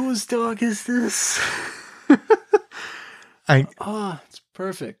whose dog is this? It's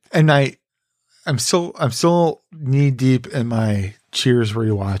perfect. And I'm still knee deep in my Cheers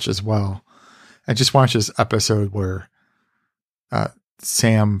rewatch as well. I just watched this episode where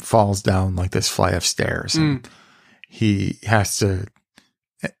Sam falls down like this flight of stairs and he has to,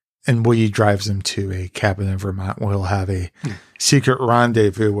 and Woody drives him to a cabin in Vermont where he'll have a secret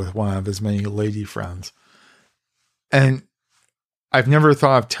rendezvous with one of his many lady friends. And I've never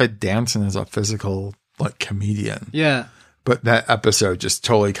thought of Ted Danson as a physical comedian. Yeah. But that episode just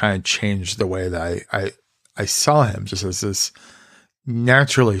totally kind of changed the way that I saw him, just as this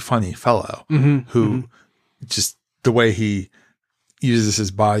naturally funny fellow who just the way he uses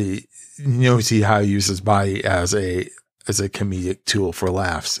his body, knows how to use his body as a comedic tool for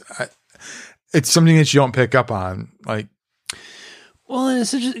laughs. It's something that you don't pick up on. Like, well, and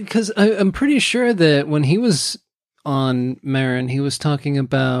it's just because I'm pretty sure that when he was on Maron, he was talking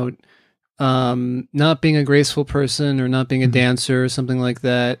about not being a graceful person or not being a dancer or something like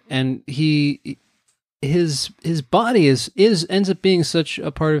that, and his body ends up being such a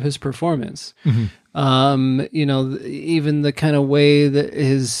part of his performance. Even the kind of way that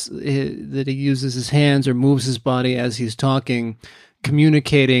that he uses his hands or moves his body as he's talking,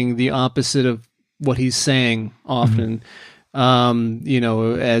 communicating the opposite of what he's saying often.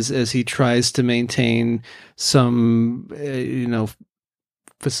 As he tries to maintain some,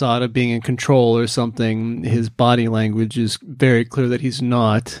 facade of being in control or something, his body language is very clear that he's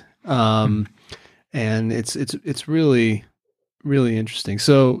not. And it's really, really interesting.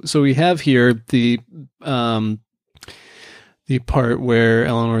 So we have here the part where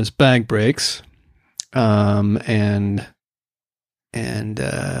Eleanor's bag breaks, and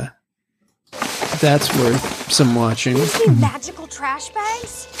that's worth some watching. You see magical trash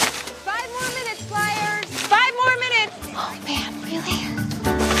bags? 5 more minutes, Flyers. 5 more minutes. Oh man, really?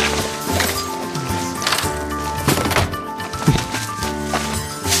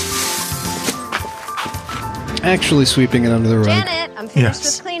 Actually sweeping it under the rug. Janet, I'm finished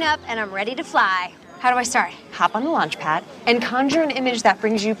with cleanup and I'm ready to fly. How do I start? Hop on the launch pad and conjure an image that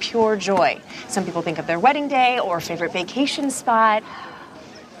brings you pure joy. Some people think of their wedding day or favorite vacation spot.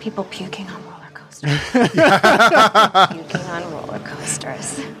 People puking on roller coasters. Puking on roller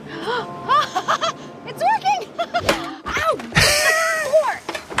coasters. It's working! Ow!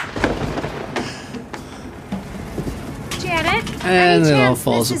 Janet, and any it all chance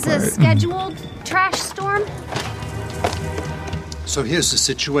falls this apart. is a scheduled trash storm? So here's the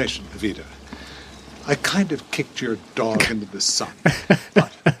situation, Evita. I kind of kicked your dog into the sun,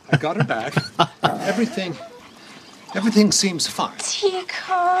 but I got her back. Everything seems fine.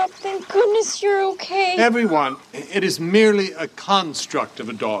 Teacup, thank goodness you're okay. Everyone, it is merely a construct of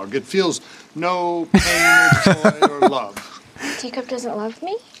a dog. It feels no pain or joy or love. Teacup doesn't love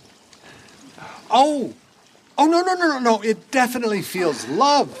me? Oh, no. It definitely feels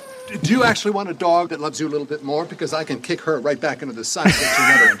love. Do you actually want a dog that loves you a little bit more? Because I can kick her right back into the sun and get you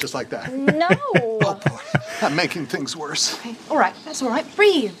another one just like that. No. Oh, boy. I'm making things worse. Okay. All right, that's all right.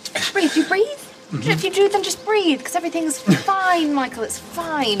 Breathe. Breathe. You breathe? Mm-hmm. If you do, then just breathe, because everything's fine, Michael. It's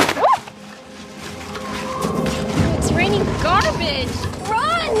fine. It's raining garbage.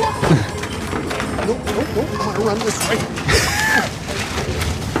 Run! No. I want to run this way.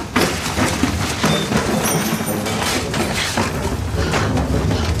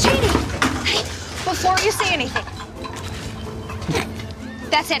 Before you say anything.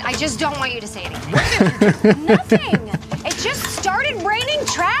 That's it. I just don't want you to say anything. Nothing. It just started raining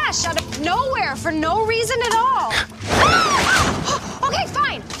trash out of nowhere for no reason at all. Okay,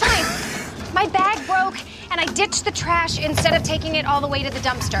 fine. My bag broke and I ditched the trash instead of taking it all the way to the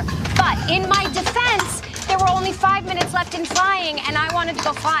dumpster. But in my defense, there were only 5 minutes left in flying and I wanted to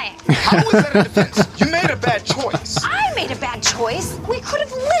go flying. How was that a defense? You made a bad choice. I made a bad choice. We could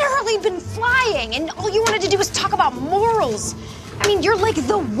have literally been flying, and all you wanted to do was talk about morals. I mean, you're like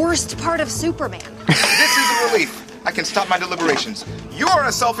the worst part of Superman. This is a relief. I can stop my deliberations. You are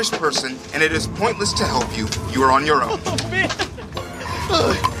a selfish person, and it is pointless to help you. You are on your own. Oh, man.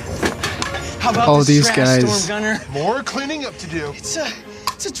 How about all this these trash guys. storm, Gunner? More cleaning up to do. It's a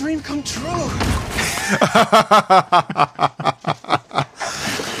dream come true.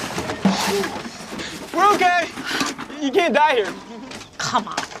 We're okay. You can't die here. Come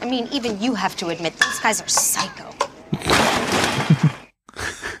on. I mean, even you have to admit these guys are psycho.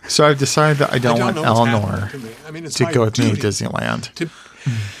 So I've decided that I don't want know what's Eleanor happening to me. I mean, it's to my go with me to duty Disneyland.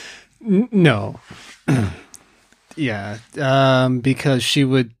 No. Yeah. Because she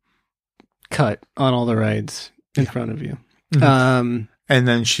would cut on all the rides in front of you. Mm-hmm. And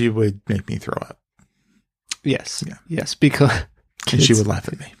then she would make me throw up. Yes. Yeah. Yes, because And she would laugh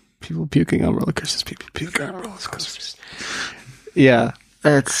at me. People puking on roller coasters. People puking on roller coasters. Yeah.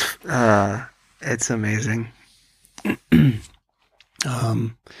 It's amazing. I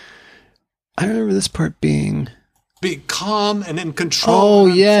remember this part being calm and in control. Oh,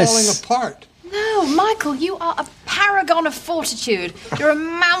 and yes. falling apart. No, Michael, you are a paragon of fortitude. You're a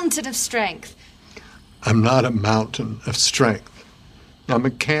mountain of strength. I'm not a mountain of strength. I'm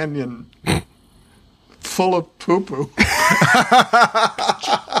a canyon full of poo-poo.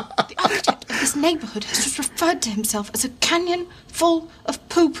 This neighborhood has just referred to himself as a canyon full of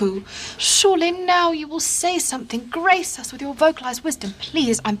poo-poo. Surely now you will say something. Grace us with your vocalized wisdom.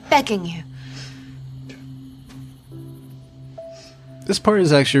 Please, I'm begging you. This part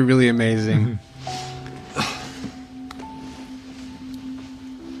is actually really amazing.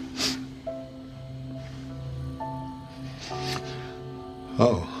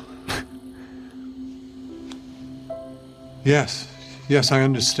 Oh. Yes, I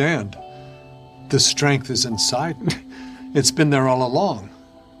understand. The strength is inside me. It's been there all along.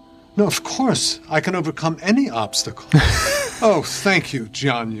 No, of course, I can overcome any obstacle. Oh, thank you,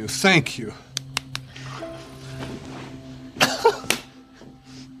 Jianyu, thank you.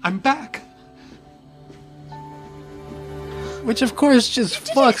 I'm back. Which, of course,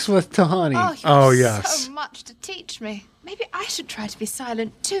 just fucks with Tahani. Oh, you Oh, have yes. so much to teach me. Maybe I should try to be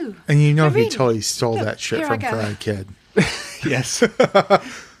silent too. And you know Really? he totally stole Look, that shit here I from go. Karate Kid. Yes. That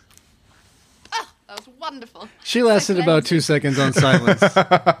was wonderful. She lasted about 2 seconds on silence.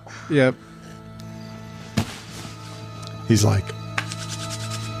 Yep. He's like,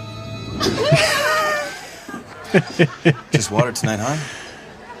 Just water tonight, huh?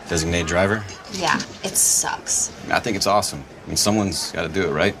 Designated driver? Yeah, it sucks. I think it's awesome. I mean, someone's got to do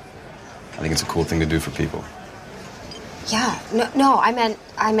it, right? I think it's a cool thing to do for people. Yeah, no, I meant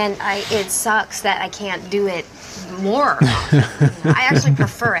it sucks that I can't do it more often. I actually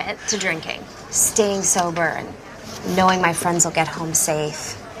prefer it to drinking. Staying sober and knowing my friends will get home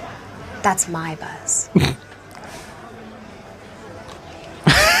safe. That's my buzz.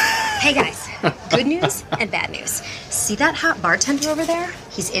 Hey guys, good news and bad news. See that hot bartender over there?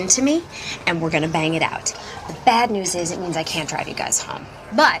 He's into me, and we're gonna bang it out. The bad news is it means I can't drive you guys home.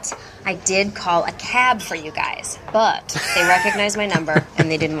 But I did call a cab for you guys, but they recognized my number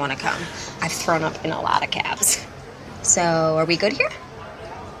and they didn't want to come. I've thrown up in a lot of cabs. So, are we good here?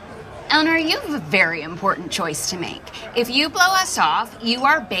 Eleanor, you have a very important choice to make. If you blow us off, you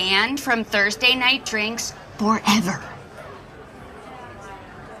are banned from Thursday night drinks forever.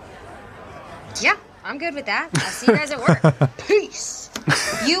 Yeah, I'm good with that. I'll see you guys at work. Peace.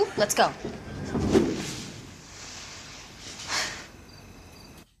 You, let's go.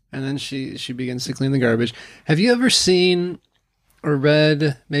 And then she begins to clean the garbage. Have you ever seen or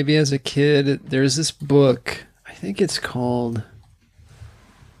read, maybe as a kid, there's this book, I think it's called,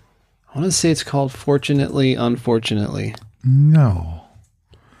 I want to say it's called Fortunately, Unfortunately. no.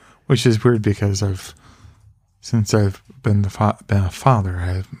 Which is weird because since I've been been a father,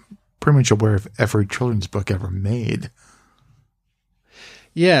 I'm pretty much aware of every children's book ever made.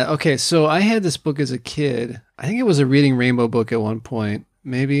 Yeah, okay, so I had this book as a kid. I think it was a Reading Rainbow book at one point.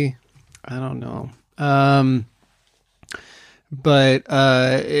 Maybe, I don't know. But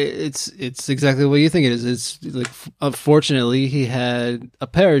it's exactly what you think it is. It's like, unfortunately, he had a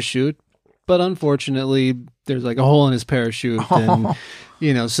parachute, but unfortunately, there's like a hole in his parachute, and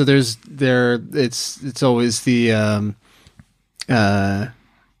you know, so it's always the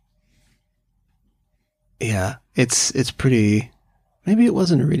yeah, it's pretty. Maybe it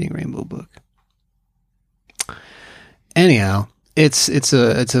wasn't a Reading Rainbow book. Anyhow. It's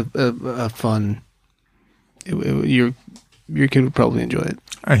a fun. Your kid would probably enjoy it.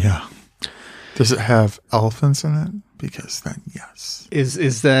 Yeah. Does it have elephants in it? Because then yes.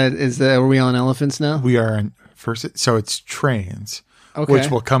 Is that are we on elephants now? We are in first. So it's trains, Okay. which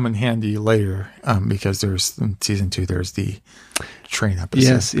will come in handy later. Because there's in season 2. There's the train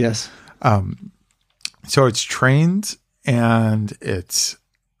episode. Yes. So it's trains, and it's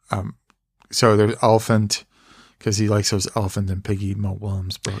so there's elephant. Because he likes those Elephant and Piggy Mo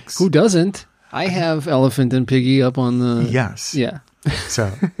Willems books. Who doesn't? I have Elephant and Piggy up on the... Yes. Yeah.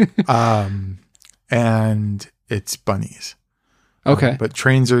 So, and it's bunnies. Okay. But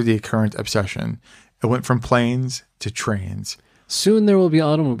trains are the current obsession. It went from planes to trains. Soon there will be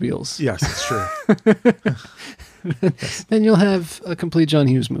automobiles. Yes, it's true. Then you'll have a complete John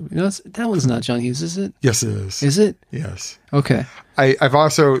Hughes movie. No, that one's not John Hughes, is it? Yes, it is. Is it? Yes. Okay. I've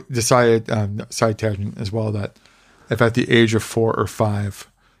also decided, side tangent as well, that if at the age of 4 or 5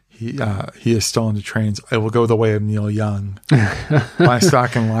 he is still into trains, I will go the way of Neil Young, buy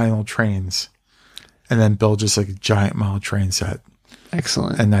stock in Lionel Trains, and then build just like a giant model train set.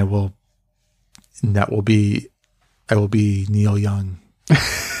 Excellent. And I will be Neil Young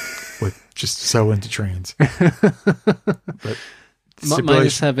with just so into trains. But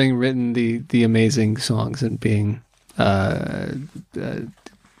minus having written the amazing songs and being a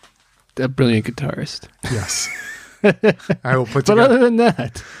brilliant guitarist. Yes. I will put But together, other than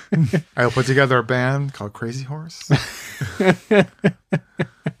that, I will put together a band called Crazy Horse.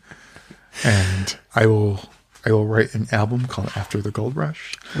 And I will I will write an album called After the Gold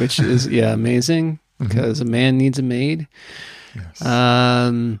Rush. Which is, amazing, because a man needs a maid. Yes.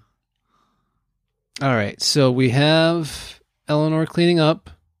 All right, so we have Eleanor cleaning up.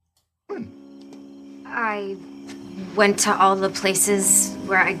 I went to all the places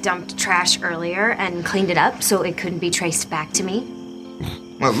where I dumped trash earlier and cleaned it up so it couldn't be traced back to me.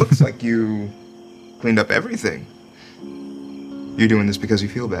 Well, it looks like you cleaned up everything. You're doing this because you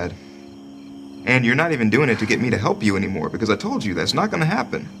feel bad. And you're not even doing it to get me to help you anymore, because I told you that's not going to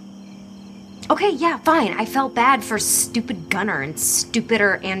happen. Okay, yeah, fine. I felt bad for stupid Gunnar and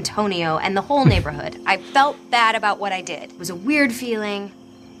stupider Antonio and the whole neighborhood. I felt bad about what I did. It was a weird feeling.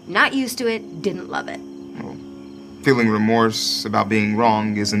 Not used to it, didn't love it. Well, feeling remorse about being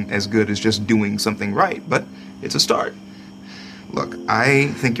wrong isn't as good as just doing something right, but it's a start. Look, I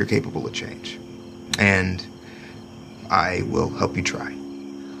think you're capable of change. And I will help you try.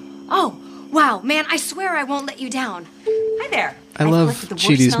 Oh, wow, man, I swear I won't let you down. Hi there. I love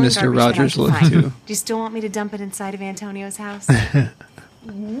Chidi's Mr. Rogers look, too. Do you still want me to dump it inside of Antonio's house?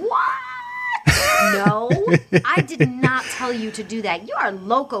 What? No, I did not tell you to do that. You are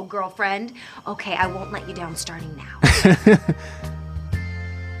loco, girlfriend. Okay, I won't let you down starting now.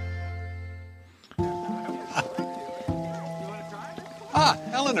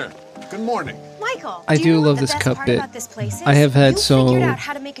 Eleanor, good morning. Michael, I do know love what this the best cup part bit. about this place is? I have had You figured out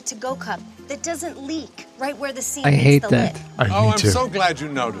how to make it to go cup that doesn't leak right where the seam I meets hate the that. lid. I'm so glad you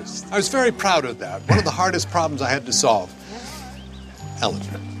noticed. I was very proud of that. One of the hardest problems I had to solve.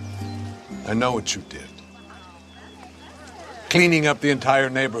 Eleanor, I know what you did. Cleaning up the entire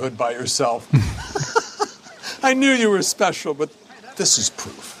neighborhood by yourself. I knew you were special, but this is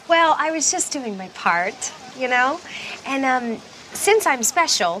proof. Well, I was just doing my part, you know? And since I'm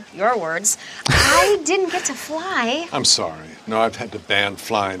special, your words, I didn't get to fly. I'm sorry. No, I've had to ban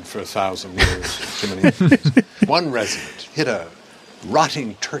flying for 1,000 years. Too many years. One resident hit a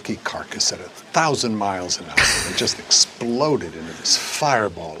rotting turkey carcass at 1,000 miles an hour. It just exploded into this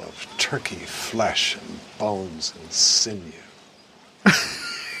fireball of turkey flesh and bones and sinew.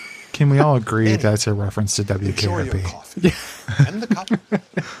 Can we all agree that's a reference to Victoria WKRP? coffee. And the cup.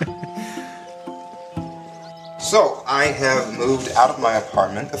 So, I have moved out of my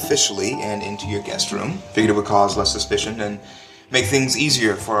apartment officially and into your guest room. Figured it would cause less suspicion and make things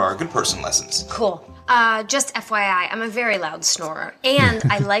easier for our good person lessons. Cool. Just FYI, I'm a very loud snorer. And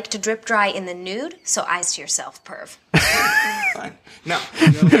I like to drip dry in the nude, so eyes to yourself, perv. Fine. Now,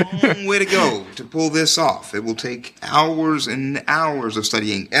 you got a long way to go to pull this off. It will take hours and hours of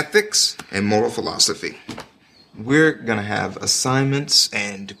studying ethics and moral philosophy. We're gonna have assignments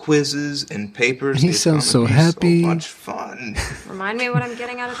and quizzes and papers. He sounds so happy. So much fun. Remind me what I'm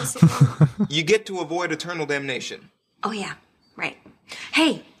getting out of this again? You get to avoid eternal damnation. Oh, yeah, right.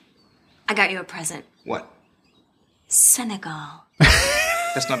 Hey, I got you a present. What? Senegal.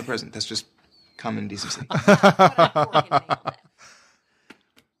 That's not a present. That's just common decency.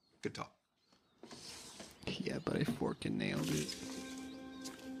 Good talk. Yeah, but I forking nailed it.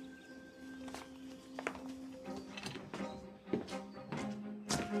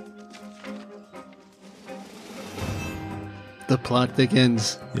 The plot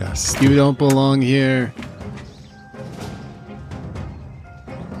thickens. Yes. You don't belong here.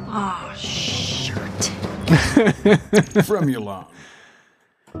 Oh, shirt. From Yulon.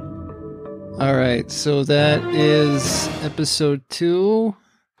 All right, so that is episode 2.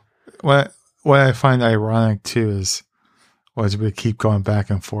 What I find ironic too is as we keep going back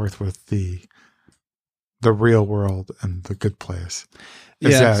and forth with the real world and the good place.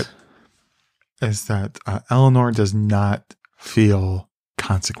 Is that Eleanor does not feel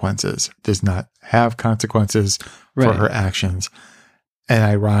consequences, does not have consequences for her actions. And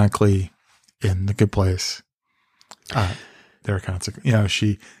ironically, in the good place, there are consequences. You know,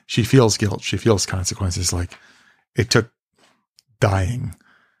 she feels guilt. She feels consequences. Like it took dying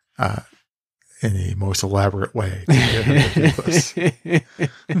in the most elaborate way to get her to do this.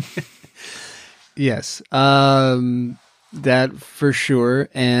 Yes, that for sure.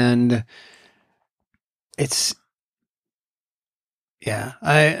 And it's, yeah.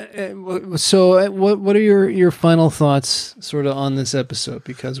 So what are your final thoughts sort of on this episode?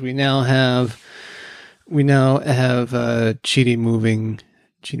 Because we now have Chidi moving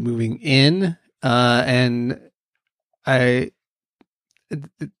in, and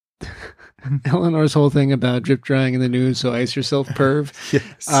Eleanor's whole thing about drip drying in the news, so ice yourself, perv.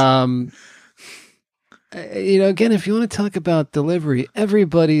 Yes. You know, again, if you want to talk about delivery,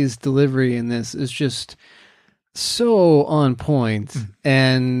 everybody's delivery in this is just so on point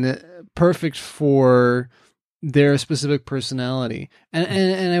and perfect for their specific personality.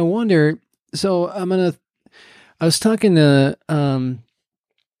 And I wonder, so I'm gonna I was talking to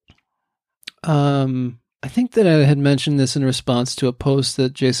I think that I had mentioned this in response to a post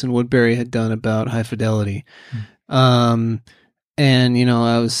that Jason Woodbury had done about High Fidelity. And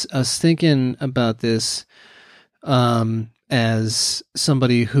I was thinking about this as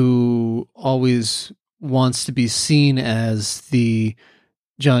somebody who always wants to be seen as the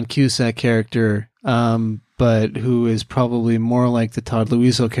John Cusack character, but who is probably more like the Todd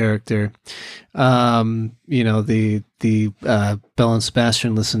Luiso character. The Belle and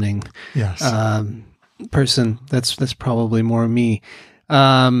Sebastian listening. Yes. Person. That's probably more me.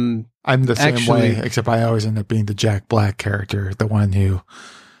 I'm the same way, except I always end up being the Jack Black character, the one who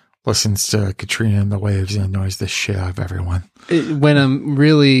listens to Katrina and the Waves and annoys the shit out of everyone. When I'm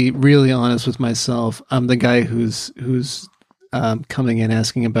really, really honest with myself, I'm the guy who's coming in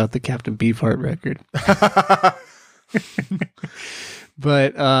asking about the Captain Beefheart record.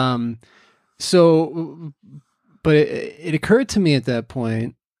 But it occurred to me at that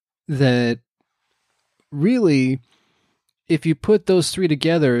point that really, if you put those three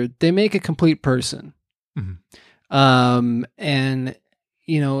together, they make a complete person. Mm-hmm. And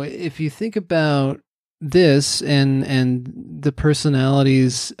if you think about this and the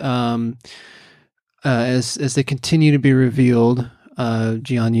personalities as they continue to be revealed,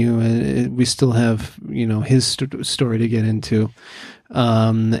 Jianyu, we still have his story to get into,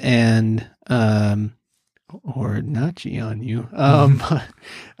 or not Jianyu,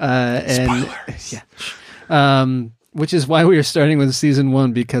 and spoilers. Yeah. Which is why we are starting with season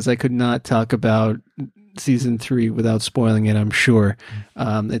 1, because I could not talk about season 3 without spoiling it, I'm sure.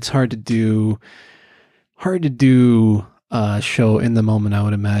 It's hard to do a show in the moment, I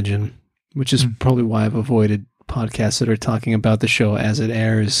would imagine, which is probably why I've avoided podcasts that are talking about the show as it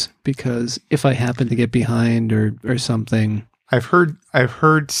airs, because if I happen to get behind or something. I've heard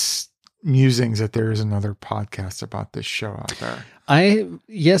musings that there is another podcast about this show out there. I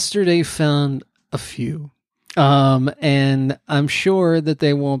yesterday found a few. And I'm sure that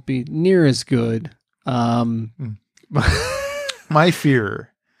they won't be near as good. My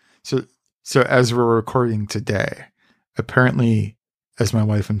fear. So as we're recording today, apparently, as my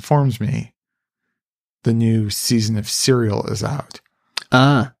wife informs me, the new season of Serial is out.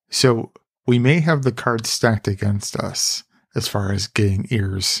 So we may have the cards stacked against us as far as getting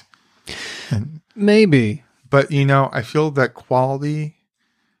ears. And maybe. But, I feel that quality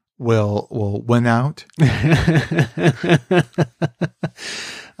will win out.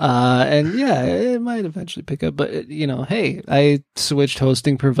 And yeah, it might eventually pick up, but hey, I switched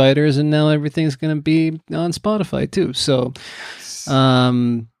hosting providers and now everything's going to be on Spotify too. So,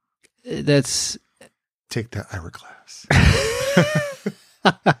 that's take that hourglass.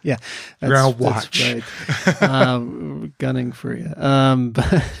 Yeah. You're on watch. That's right. Gunning for you.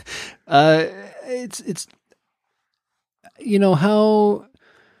 But, it's how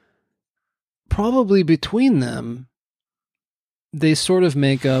probably between them, they sort of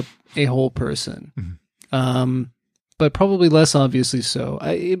make up a whole person, but probably less obviously so.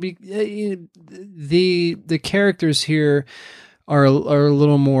 The characters here are a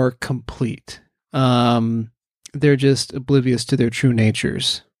little more complete. They're just oblivious to their true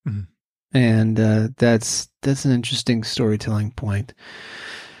natures, and that's an interesting storytelling point.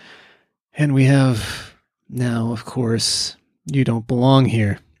 And we have now, of course, You Don't Belong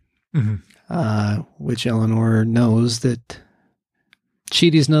Here. Which Eleanor knows that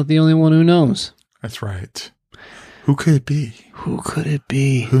Chidi's not the only one who knows. That's right. Who could it be? Who could it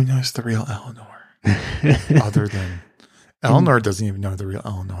be? Who knows the real Eleanor? Other than Eleanor doesn't even know the real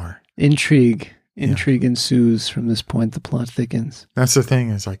Eleanor. Intrigue ensues from this point. The plot thickens. That's the thing,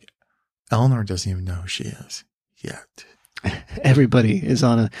 is like Eleanor doesn't even know who she is yet. Everybody is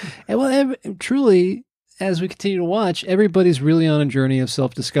on truly, as we continue to watch, everybody's really on a journey of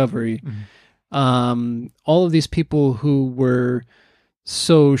self-discovery. All of these people who were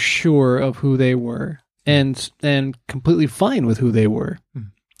so sure of who they were and completely fine with who they were.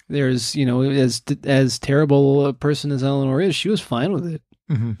 There's, as terrible a person as Eleanor is, she was fine with it.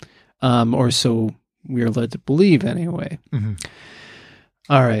 Or so we are led to believe anyway.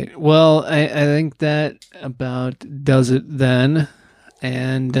 All right. Well, I think that about does it then.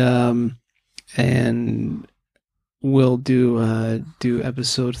 And we'll do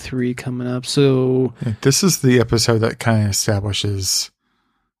episode 3 coming up. So this is the episode that kind of establishes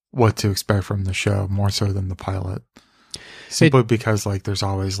what to expect from the show more so than the pilot. Simply because there's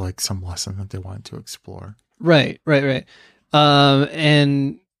always some lesson that they want to explore. Right.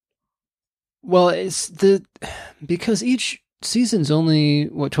 And well, because each season's only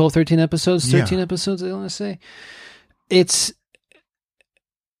 12, 13 episodes, 13 episodes, I want to say. It's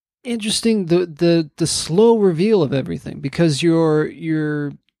interesting the slow reveal of everything, because you're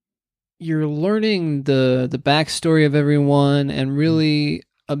learning the backstory of everyone and really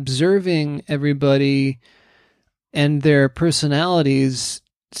observing everybody and their personalities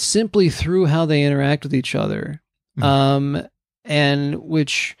simply through how they interact with each other. And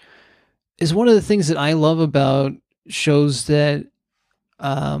which is one of the things that I love about shows that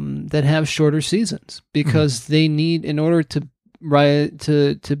have shorter seasons, because they need, in order to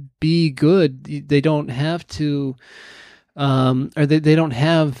be good, they don't have to, or they don't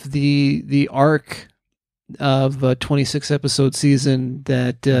have the arc of a 26 episode season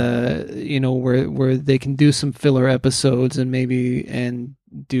that where they can do some filler episodes and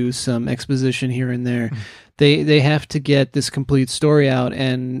do some exposition here and there. They have to get this complete story out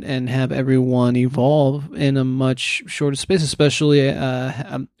and have everyone evolve in a much shorter space, especially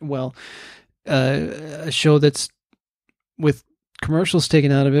a show that's with commercials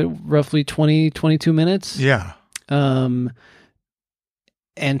taken out of it, roughly 20-22 minutes. Yeah. And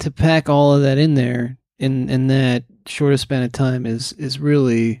to pack all of that in there in that shorter span of time is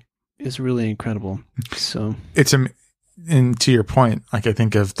really incredible. So and to your point, like, I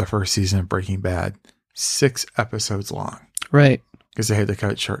think of the first season of Breaking Bad, 6 episodes long, right? Because they had to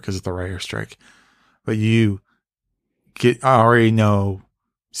cut it short because of the writer's strike. But I already know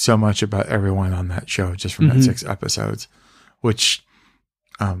so much about everyone on that show just from that 6 episodes, which,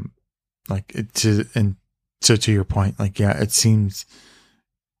 so to your point, like, yeah, it seems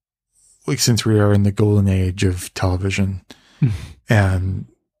like since we are in the golden age of television and,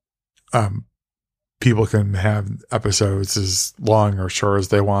 people can have episodes as long or short as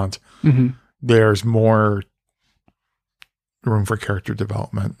they want. There's more room for character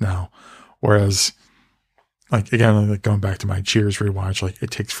development now. Whereas, like, again, like going back to my Cheers rewatch, like,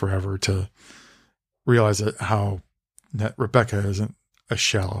 it takes forever to realize that Rebecca isn't a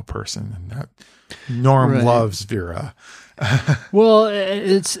shallow person and that Norm loves Vera. Well,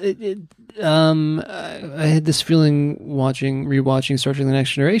 I had this feeling rewatching Star Trek: The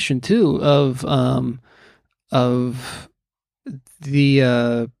Next Generation too, of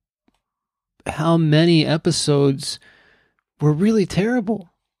the how many episodes were really terrible.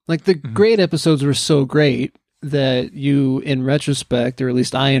 Like, the great episodes were so great that you, in retrospect, or at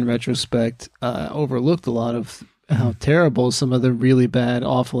least I, in retrospect, overlooked a lot of how terrible some of the really bad,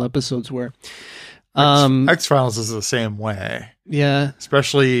 awful episodes were. X-Files is the same way. Yeah.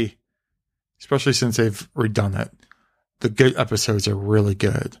 Especially since they've redone it. The good episodes are really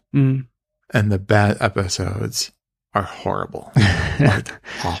good. And the bad episodes are horrible. Like,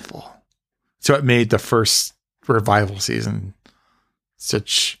 awful. So it made the first revival season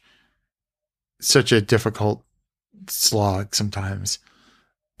such a difficult slog sometimes,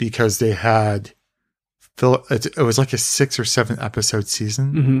 because they had it was like a 6 or 7 episode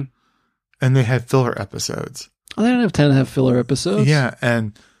season, and they had filler episodes. Oh, they don't have time to have filler episodes. Yeah,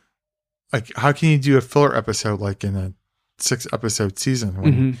 and like, how can you do a filler episode like in a 6 episode season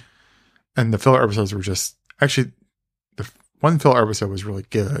when, and the filler episodes were just, actually, the one filler episode was really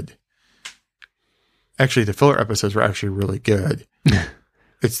good. Actually, the filler episodes were actually really good.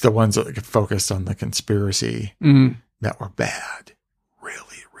 It's the ones that focused on the conspiracy that were bad.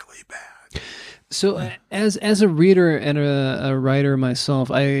 Really, really bad. So as a reader and a writer myself,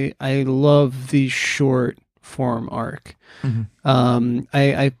 I love the short form arc.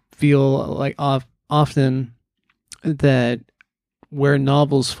 I feel like often that where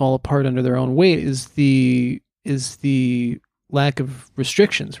novels fall apart under their own weight is the lack of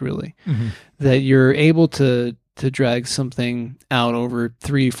restrictions, really. That you're able to drag something out over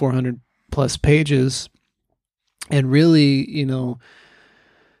 300-400 plus pages and really,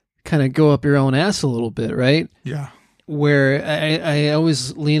 kind of go up your own ass a little bit, right? Yeah. Where I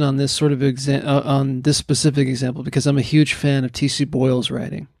always lean on this sort of on this specific example, because I'm a huge fan of T.C. Boyle's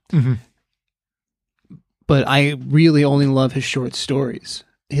writing. But I really only love his short stories.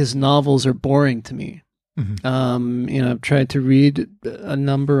 His novels are boring to me. I've tried to read a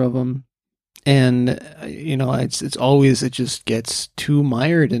number of them, and it just gets too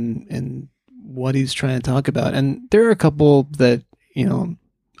mired in what he's trying to talk about. And there are a couple that,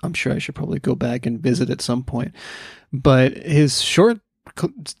 I'm sure I should probably go back and visit at some point. But his short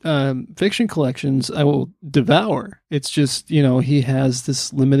fiction collections, I will devour. It's just, he has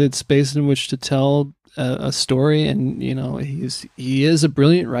this limited space in which to tell a story, and, he is a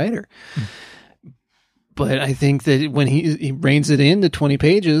brilliant writer. But I think that when he reins it in to 20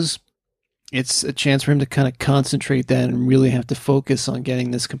 pages, it's a chance for him to kind of concentrate that and really have to focus on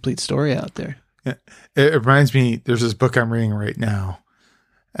getting this complete story out there. Yeah. It reminds me, there's this book I'm reading right now.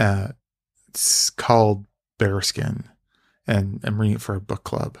 It's called Bearskin, and I'm reading it for a book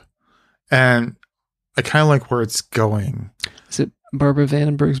club. And I kind of like where it's going. Is it Barbara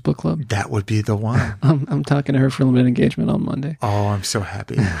Vandenberg's book club? That would be the one. I'm talking to her for limited engagement on Monday. Oh, I'm so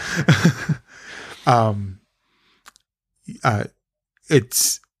happy. I'm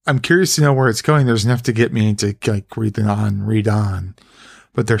curious to know where it's going. There's enough to get me to like read on,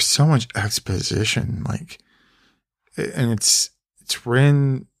 but there's so much exposition, and it's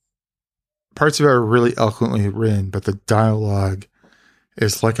written. Parts of it are really eloquently written, but the dialogue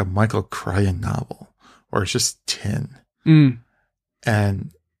is like a Michael Crichton novel, or it's just tin.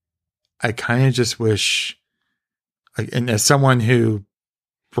 And I kind of just wish, and as someone who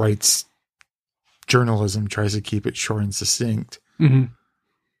writes journalism, tries to keep it short and succinct,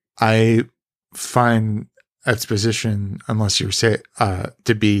 I find exposition, unless you say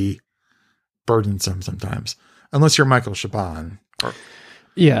to be burdensome sometimes, unless you're Michael Chabon,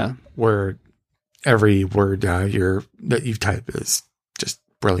 where every word that you type is just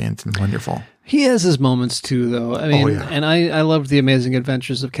brilliant and wonderful. He has his moments too, though. I mean, and I loved The Amazing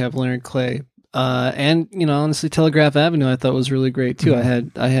Adventures of Cavalier and Clay. And honestly, Telegraph Avenue I thought was really great too.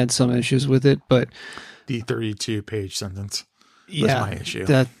 I had some issues with it, but the 32-page sentence was my issue.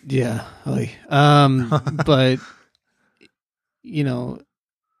 But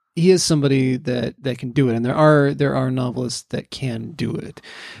he is somebody that can do it, and there are novelists that can do it.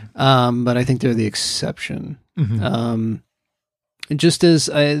 But I think they're the exception. Just as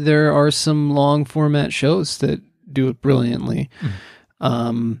there are some long format shows that do it brilliantly.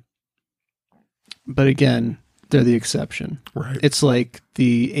 But again, they're the exception. Right. It's like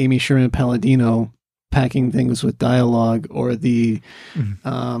the Amy Sherman Palladino packing things with dialogue, or the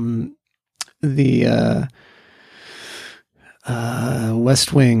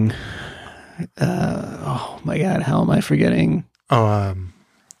West Wing. Oh my God, how am I forgetting?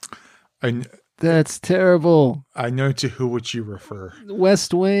 That's terrible. I know to who would you refer.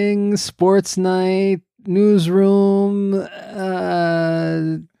 West Wing, Sports Night, Newsroom.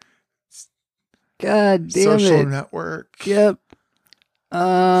 God damn Social it. Network. Yep.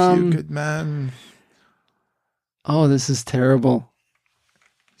 Few Good Men. Oh, this is terrible.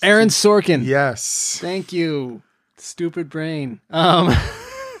 Aaron Sorkin. Yes. Thank you. Stupid brain.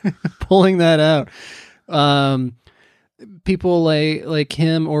 Pulling that out. People like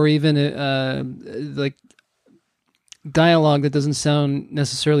him, or even like dialogue that doesn't sound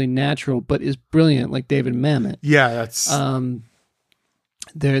necessarily natural but is brilliant, like David Mamet. Yeah, that's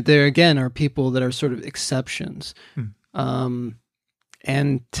there again are people that are sort of exceptions.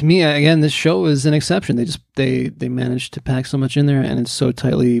 And to me, again, this show is an exception. They managed to pack so much in there, and it's so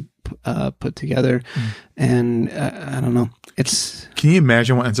tightly put together. And I don't know. Can you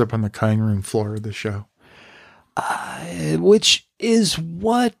imagine what ends up on the cutting room floor of the show? Which is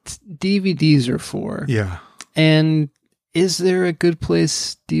what DVDs are for. Yeah. And is there a good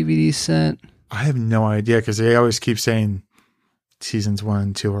place DVD set? I have no idea, because they always keep saying seasons 1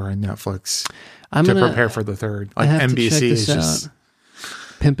 and 2 are on Netflix to prepare for the third. Like NBC is just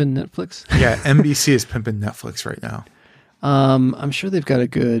pimping Netflix. Yeah, NBC is pimping Netflix right now. I'm sure they've got a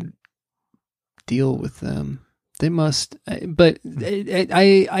good deal with them. They must, but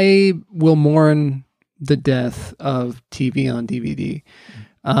I will mourn the death of TV on DVD.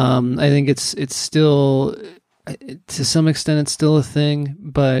 I think it's still, to some extent, it's still a thing,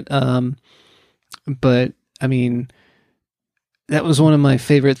 but I mean, that was one of my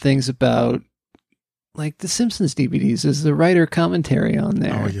favorite things about like the Simpsons DVDs is the writer commentary on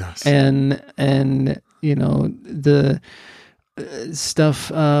there. Oh yes. And the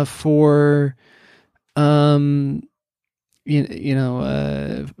stuff for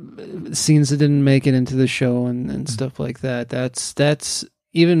scenes that didn't make it into the show and stuff like that. That's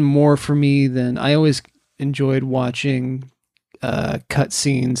even more for me than I always enjoyed watching cut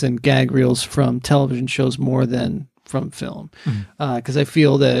scenes and gag reels from television shows more than from film, because I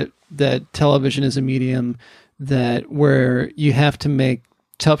feel that television is a medium where you have to make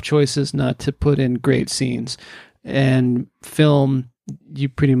tough choices not to put in great scenes, and film, you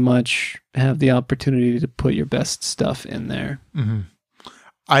pretty much have the opportunity to put your best stuff in there.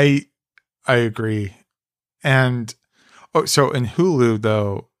 I agree. And so in Hulu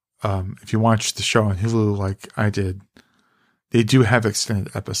though, if you watch the show on Hulu like I did, they do have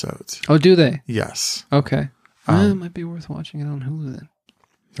extended episodes. Oh, do they? Yes. Okay. It might be worth watching it on Hulu then.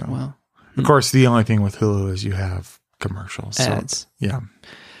 So, wow. Of course, the only thing with Hulu is you have commercials. Ads. So, yeah.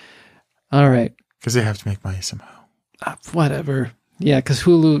 All right. Because they have to make money somehow. Whatever. Yeah, because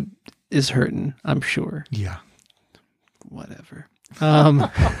Hulu is hurting, I'm sure. Yeah. Whatever. All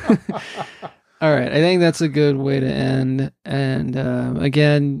right. I think that's a good way to end. And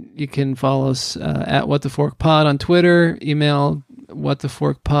again, you can follow us at What the Fork Pod on Twitter. Email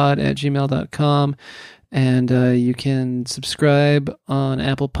whattheforkpod@gmail.com. And you can subscribe on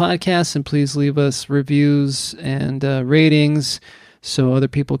Apple Podcasts, and please leave us reviews and ratings so other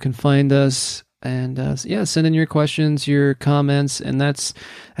people can find us. And send in your questions, your comments, and that's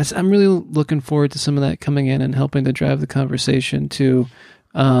I'm really looking forward to some of that coming in and helping to drive the conversation too.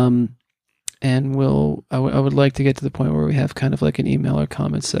 And I would like to get to the point where we have kind of like an email or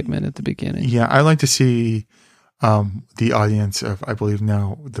comment segment at the beginning. Yeah, I like to see the audience of, I believe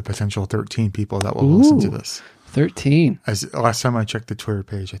now, the potential 13 people that will listen to this. 13. As last time I checked the Twitter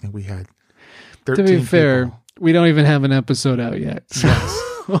page, I think we had 13 To be fair, people. we don't even have an episode out yet. So. Yes.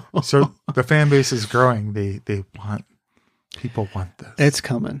 So the fan base is growing. People want this. It's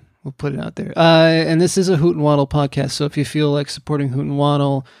coming. We'll put it out there. And this is a Hoot and Waddle podcast. So if you feel like supporting Hoot and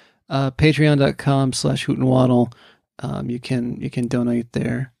Waddle, patreon.com/Hoot and Waddle, you can donate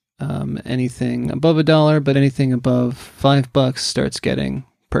there. Anything above $1, but anything above $5 starts getting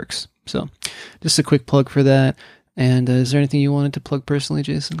perks. So just a quick plug for that. And is there anything you wanted to plug personally,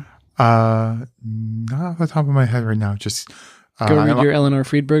 Jason? Not off the top of my head right now. Just go read your Eleanor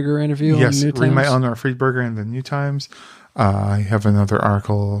Friedberger interview. Yes, on New Times. read my Eleanor Friedberger in the New Times. I have another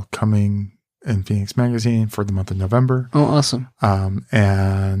article coming in Phoenix Magazine for the month of November. Oh, awesome.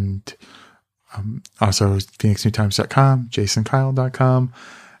 And also phoenixnewtimes.com, jasonkyle.com,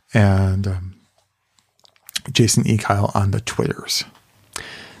 and Jason E. Kyle on the Twitters.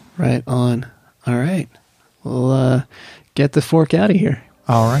 Right on. All right. We'll get the fork out of here.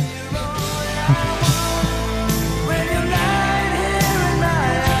 All right.